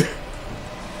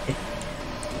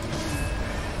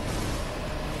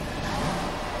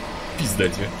 Пизда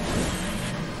тебе.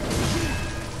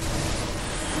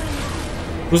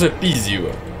 Просто пизди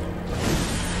его.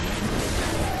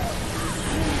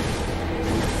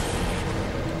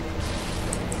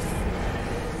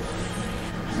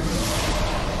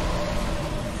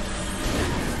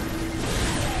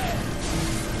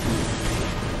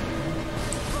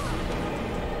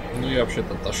 я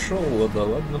вообще-то отошел, да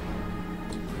ладно.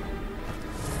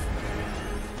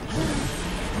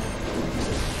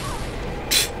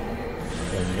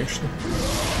 Конечно.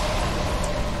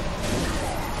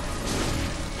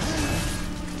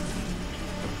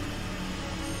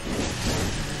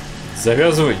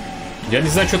 Завязывай. Я не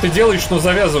знаю, что ты делаешь, но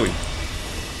завязывай.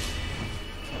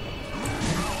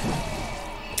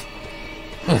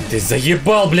 А, ты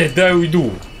заебал, блядь, дай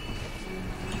уйду.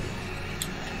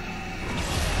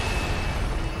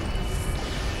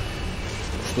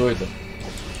 Что это?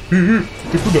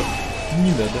 Ты куда?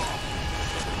 Не надо.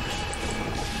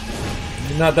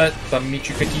 Не надо, там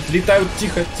мечи какие-то летают.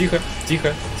 Тихо, тихо,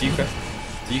 тихо, тихо.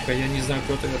 Тихо, я не знаю,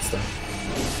 кто ты, отстань.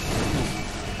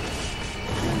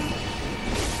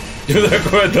 Что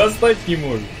такое, достать не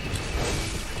может?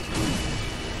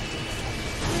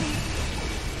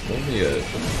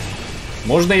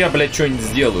 Можно я, блядь, что-нибудь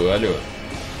сделаю, алло?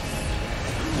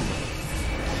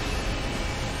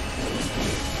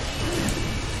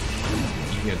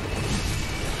 Нет.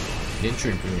 Я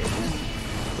ничего не понимаю.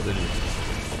 Подожди.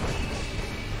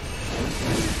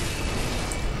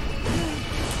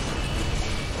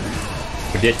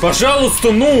 Блядь,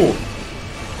 пожалуйста, ну!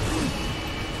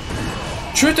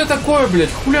 Что это такое,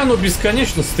 блядь? Хули оно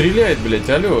бесконечно стреляет, блядь,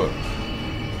 алло?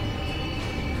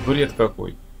 Бред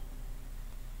какой.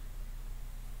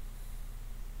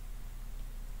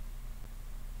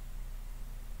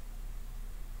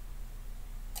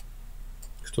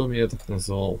 Кто меня так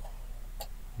называл?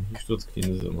 Никто так не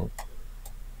называл.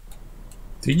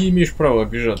 Ты не имеешь права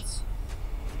обижаться.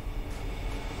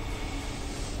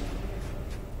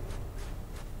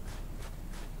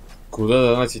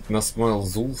 Куда донатить на Смайл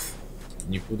Зулф?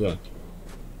 Никуда.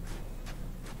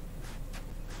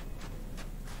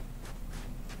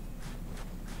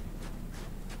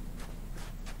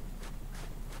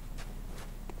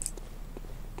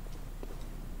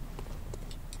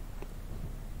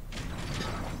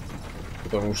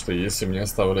 Потому что если мне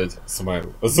оставлять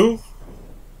Смайл Зулф,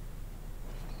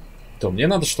 то мне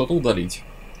надо что-то удалить.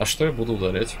 А что я буду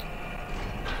удалять?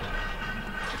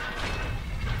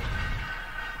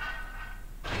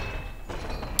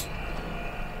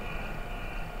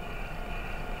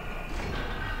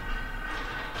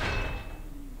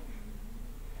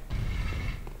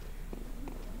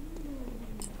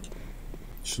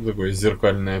 Что такое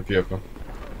зеркальная опека?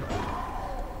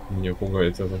 Меня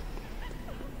пугает это.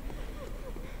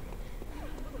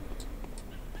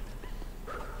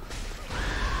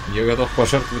 Я готов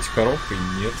пожертвовать коробкой?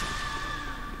 Нет.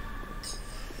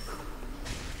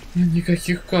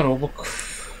 Никаких коробок.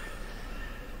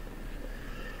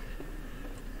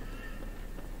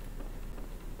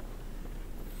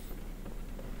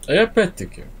 И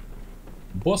опять-таки,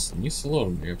 босс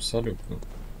несложный абсолютно.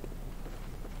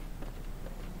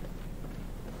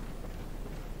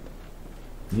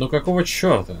 Но какого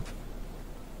черта?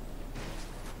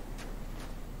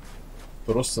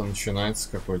 Просто начинается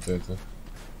какой-то это...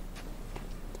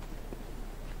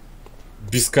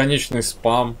 бесконечный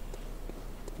спам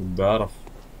ударов,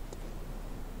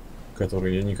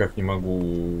 которые я никак не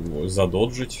могу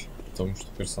задоджить, потому что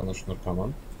персонаж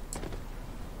наркоман.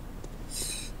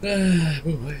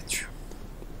 Бывает что.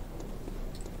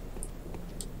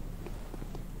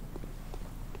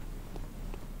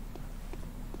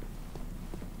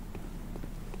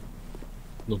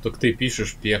 Ну так ты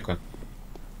пишешь пека.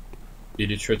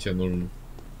 Или что тебе нужно?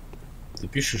 Ты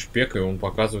пишешь пека, и он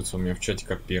показывается у меня в чате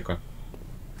как пека.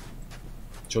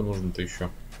 Что нужно-то еще?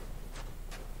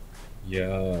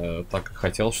 Я так и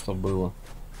хотел, чтобы было.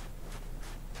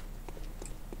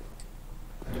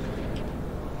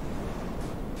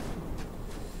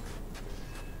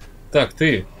 Так,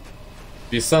 ты,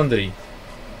 Писандрий.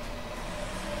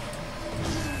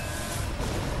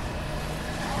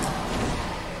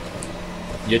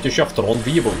 Я тебя сейчас в трон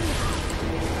въебал.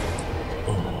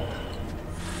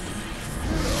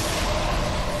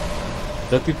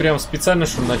 Да ты прям специально,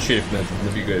 что на череп на этот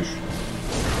набегаешь.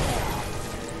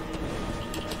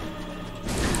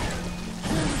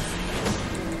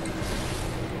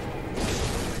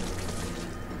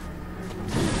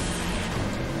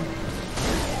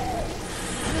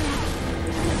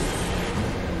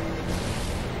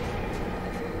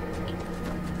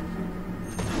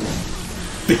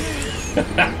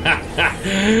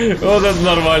 Вот это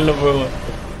нормально было.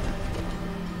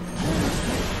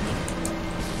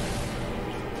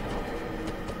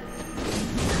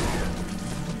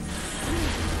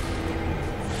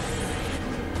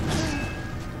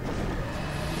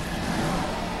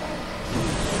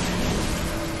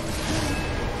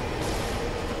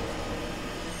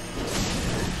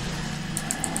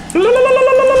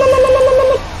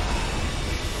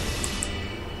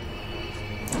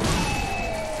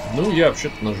 Ну, я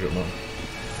вообще-то нажимаю.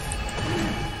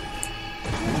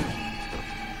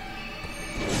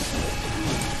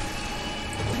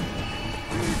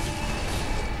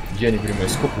 Я не понимаю,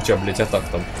 сколько у тебя, блядь, атак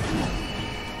там?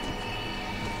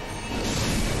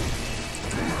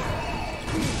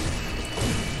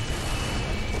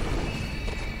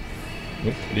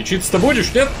 Ну, лечиться-то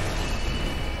будешь, нет?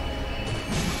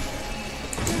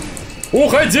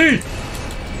 Уходи!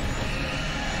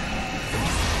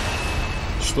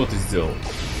 Что ты сделал?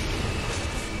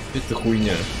 Это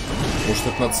хуйня. Может,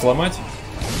 это надо сломать?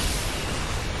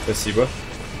 Спасибо.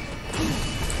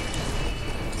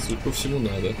 Судя по всему,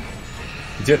 надо.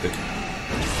 Где ты?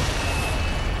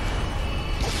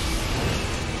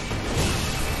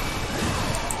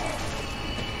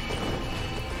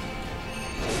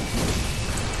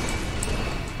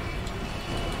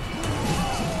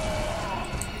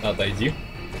 Отойди.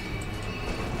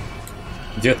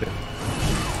 Где ты?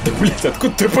 Да, блядь,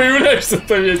 откуда ты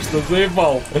появляешься-то вечно?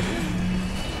 Заебал.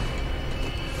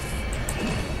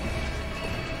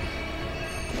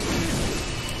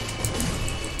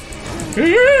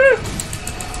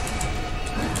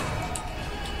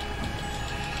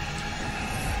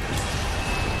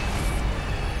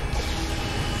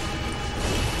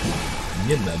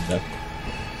 Не надо.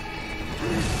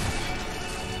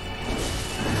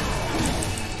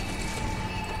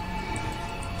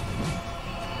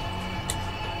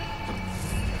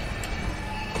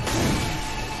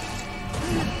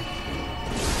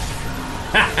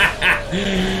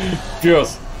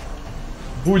 Пес,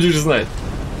 будешь знать.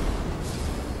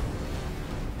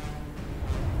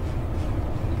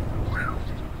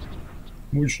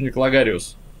 Мученик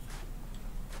Лагариус.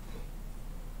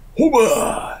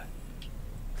 Хуба!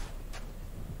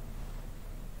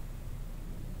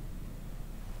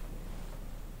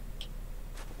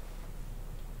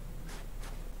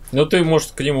 Ну ты,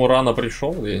 может, к нему рано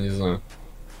пришел, я не знаю.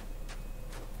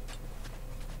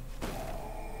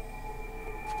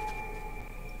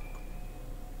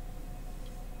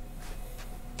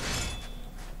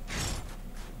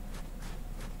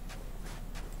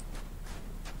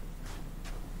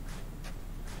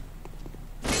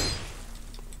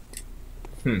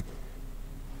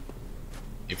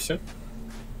 И все?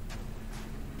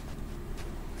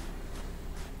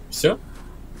 Все?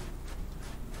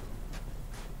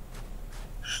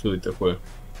 Что это такое?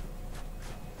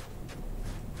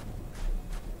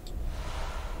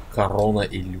 Корона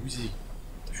иллюзий?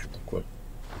 Это что такое?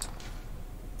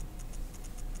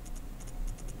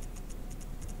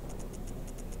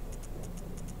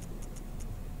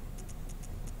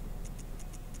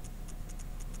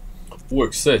 Ой,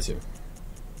 кстати.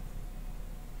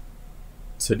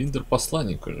 Цилиндр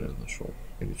посланника же я нашел.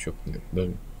 Или что-то нет, да?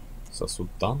 Сосуд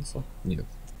танца? Нет.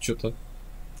 Что-то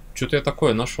я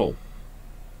такое нашел.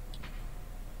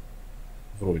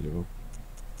 Вроде бы.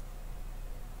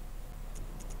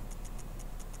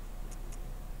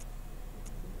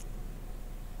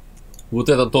 Вот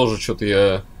это тоже что-то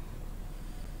я...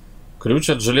 Ключ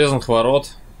от железных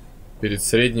ворот перед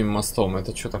средним мостом.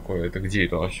 Это что такое? Это где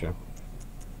это вообще?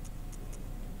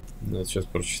 Надо сейчас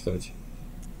прочитать.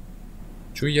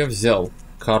 Что я взял?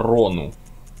 Корону.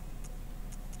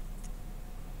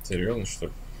 Серьезно, что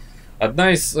ли?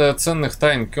 Одна из ценных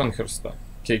тайн Кёнхерста.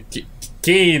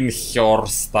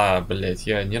 Кейнхерста, блять.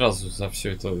 Я ни разу за всю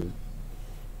эту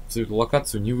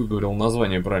локацию не выговорил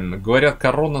название правильно. Говорят,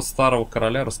 корона старого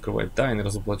короля раскрывает тайны,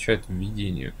 разоблачает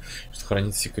видение, что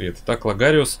хранит секреты. Так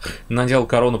Лагариус надел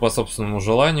корону по собственному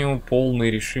желанию,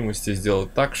 полной решимости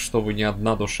сделать так, чтобы ни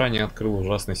одна душа не открыла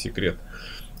ужасный секрет.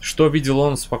 Что видел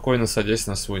он, спокойно садясь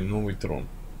на свой новый трон?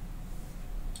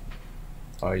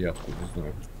 А я откуда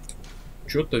знаю?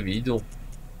 Что-то видел.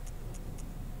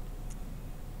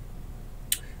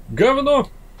 Говно!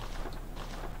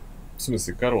 В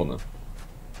смысле, корона.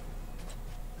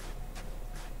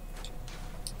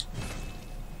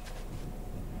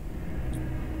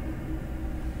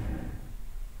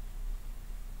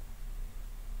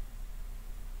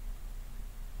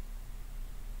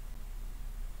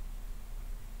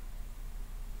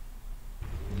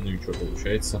 Ну и что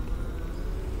получается?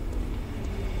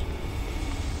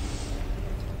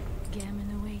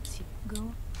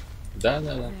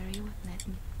 Да.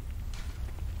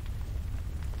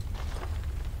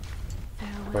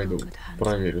 Пойду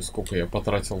проверю, сколько я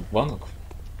потратил банок.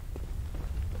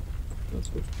 Надо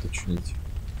уточнить.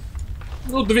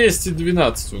 Ну,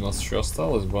 212 у нас еще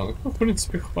осталось банок. Ну, в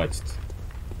принципе, хватит.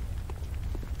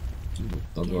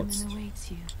 На 20.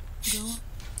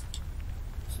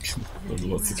 На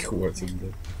 20 хватит, да.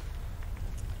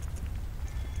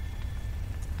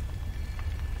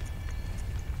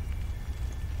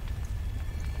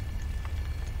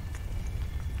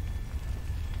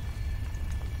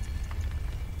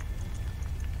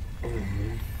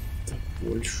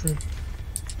 больше.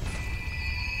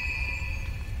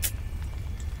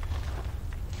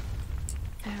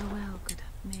 Farewell, good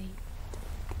mate.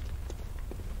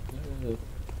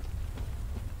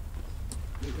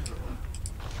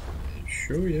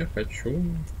 Еще я хочу.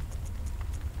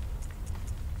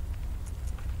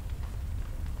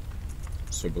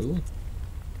 Все было?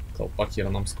 Колпак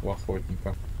ярнамского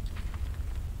охотника.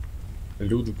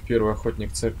 Людвиг, первый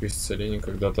охотник церкви исцеления,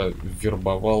 когда-то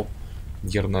вербовал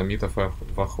ярнамитов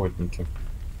в охотники.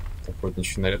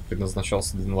 Охотничий наряд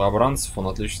предназначался для новобранцев, он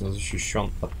отлично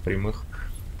защищен от прямых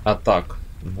атак.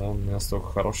 Но он не настолько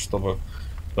хорош, чтобы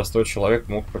простой человек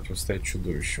мог противостоять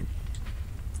чудовищам.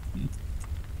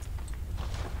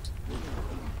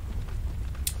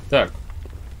 Так.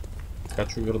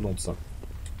 Хочу вернуться.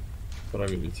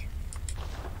 Проверить.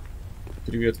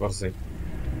 Привет, Варзей.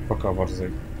 Пока,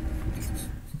 Варзей.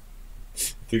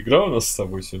 Ты играл у нас с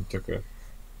собой сегодня такая?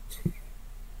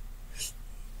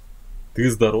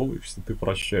 Ты здороваешься, ты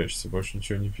прощаешься, больше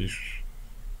ничего не пишешь.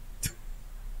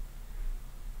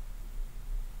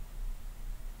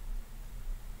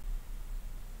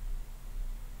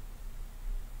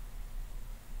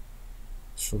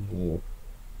 Что было?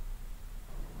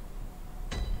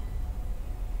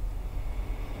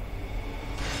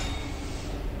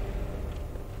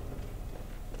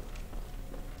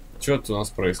 Что тут у нас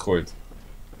происходит?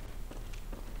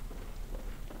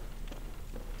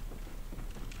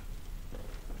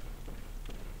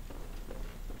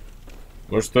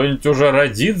 Может, кто-нибудь уже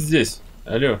родит здесь?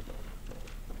 Алло.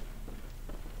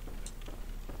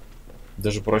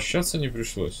 Даже прощаться не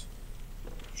пришлось.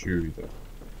 Чё это?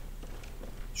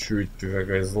 Чё это ты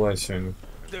такая злая сегодня?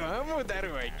 Дом у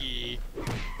дороги.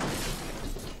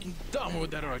 Дом у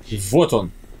дороги. Вот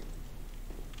он.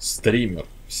 Стример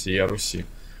всей Руси.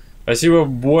 Спасибо,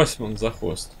 Боссман, за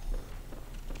хост.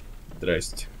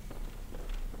 Здрасте.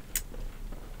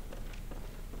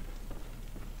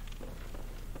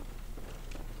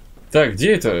 Так,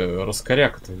 где это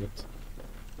раскоряка-то?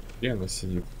 Где она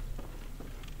сидит?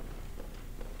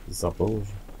 Забыл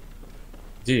уже.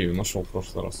 Где я ее нашел в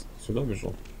прошлый раз? Сюда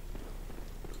бежал?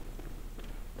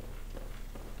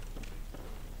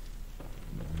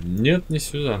 Нет, не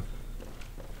сюда.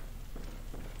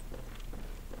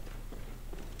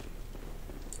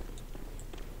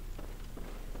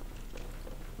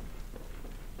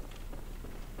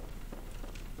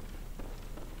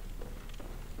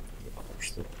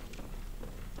 Что?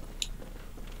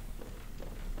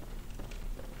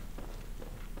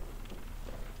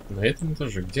 На этом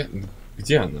этаже.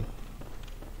 Где она?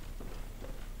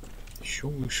 Еще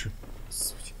выше.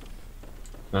 Господи.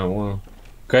 А, вон.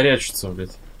 Корячится,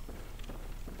 блядь.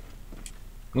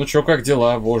 Ну чё, как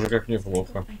дела? Боже, как мне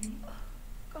плохо.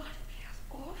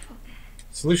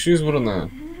 Слышь, избранная.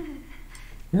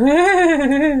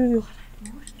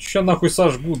 Ща нахуй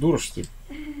сожгу, дура, что ли?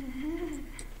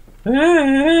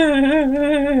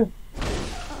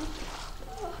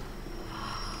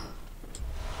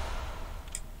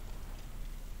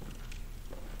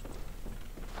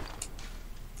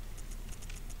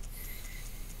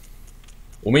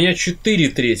 У меня 4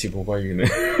 трети пуповины.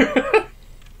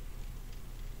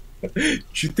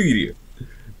 4.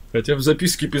 Хотя в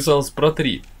записке писалось про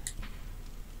 3.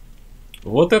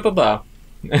 Вот это да.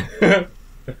 Ты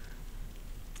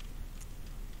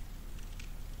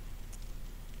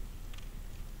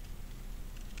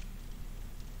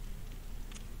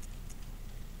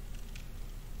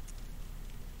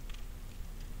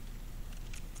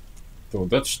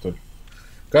вот это что ли?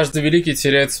 Каждый великий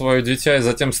теряет свое дитя и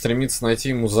затем стремится найти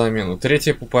ему замену.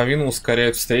 Третья пуповина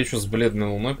ускоряет встречу с бледной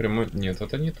луной прямой... Нет,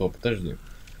 это не то, подожди.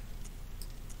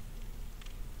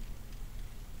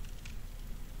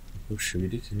 Бывший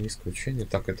великий, не исключение.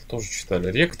 Так, это тоже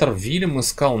читали. Ректор Вильям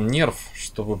искал нерв,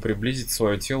 чтобы приблизить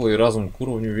свое тело и разум к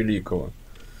уровню великого.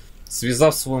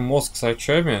 Связав свой мозг с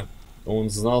очами, он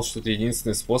знал, что это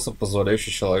единственный способ,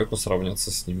 позволяющий человеку сравняться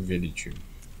с ним величием.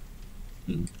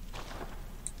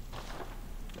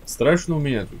 Страшно у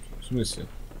меня тут. В смысле?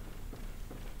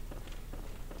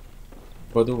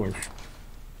 Подумаешь.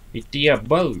 И ты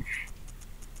обалуешь.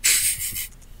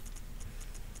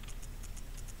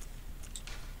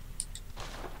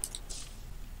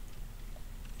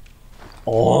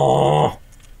 О!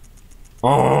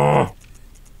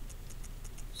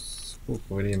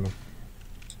 Сколько время?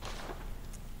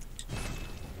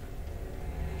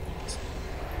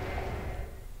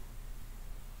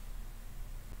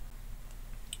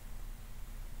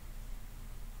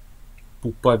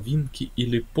 Пуповинки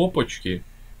или попочки?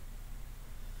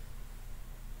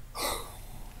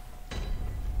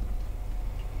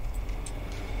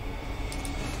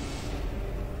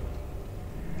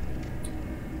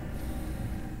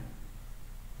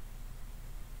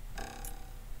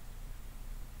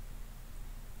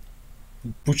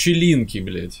 Пучелинки,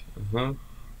 блядь. Ага.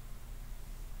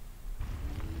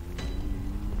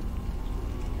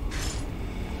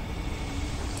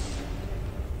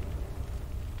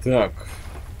 Так.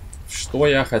 Что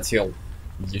я хотел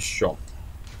еще?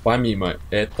 Помимо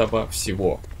этого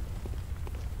всего.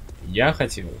 Я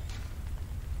хотел...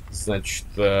 Значит...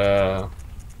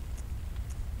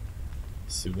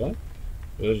 Сюда?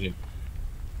 Подожди.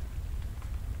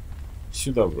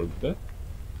 Сюда вроде, да?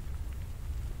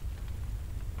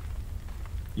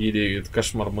 Или это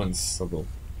кошмар с садом?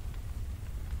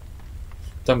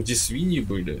 Там, где свиньи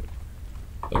были,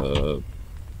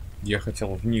 я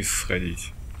хотел вниз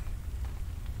сходить.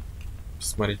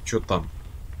 Посмотреть, что там.